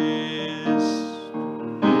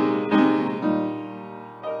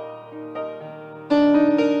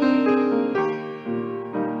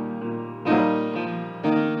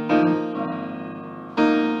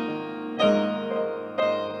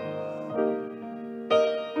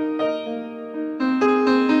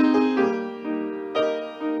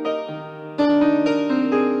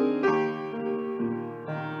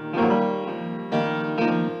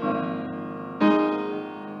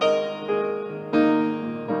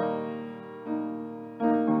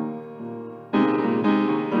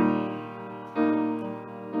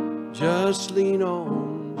 Just lean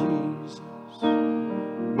on Jesus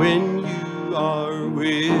when you are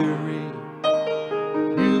weary.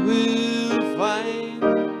 You will find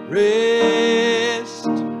rest.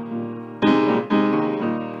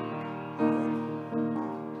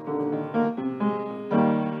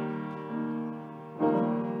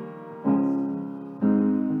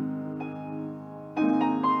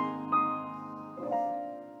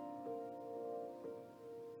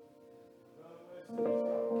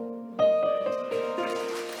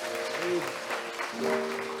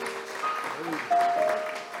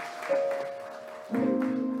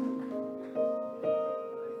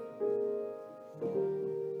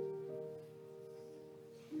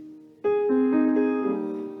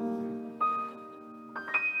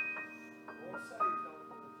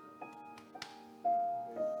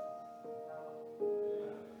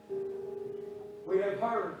 We have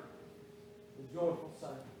heard the joyful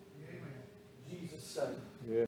sound. Jesus said.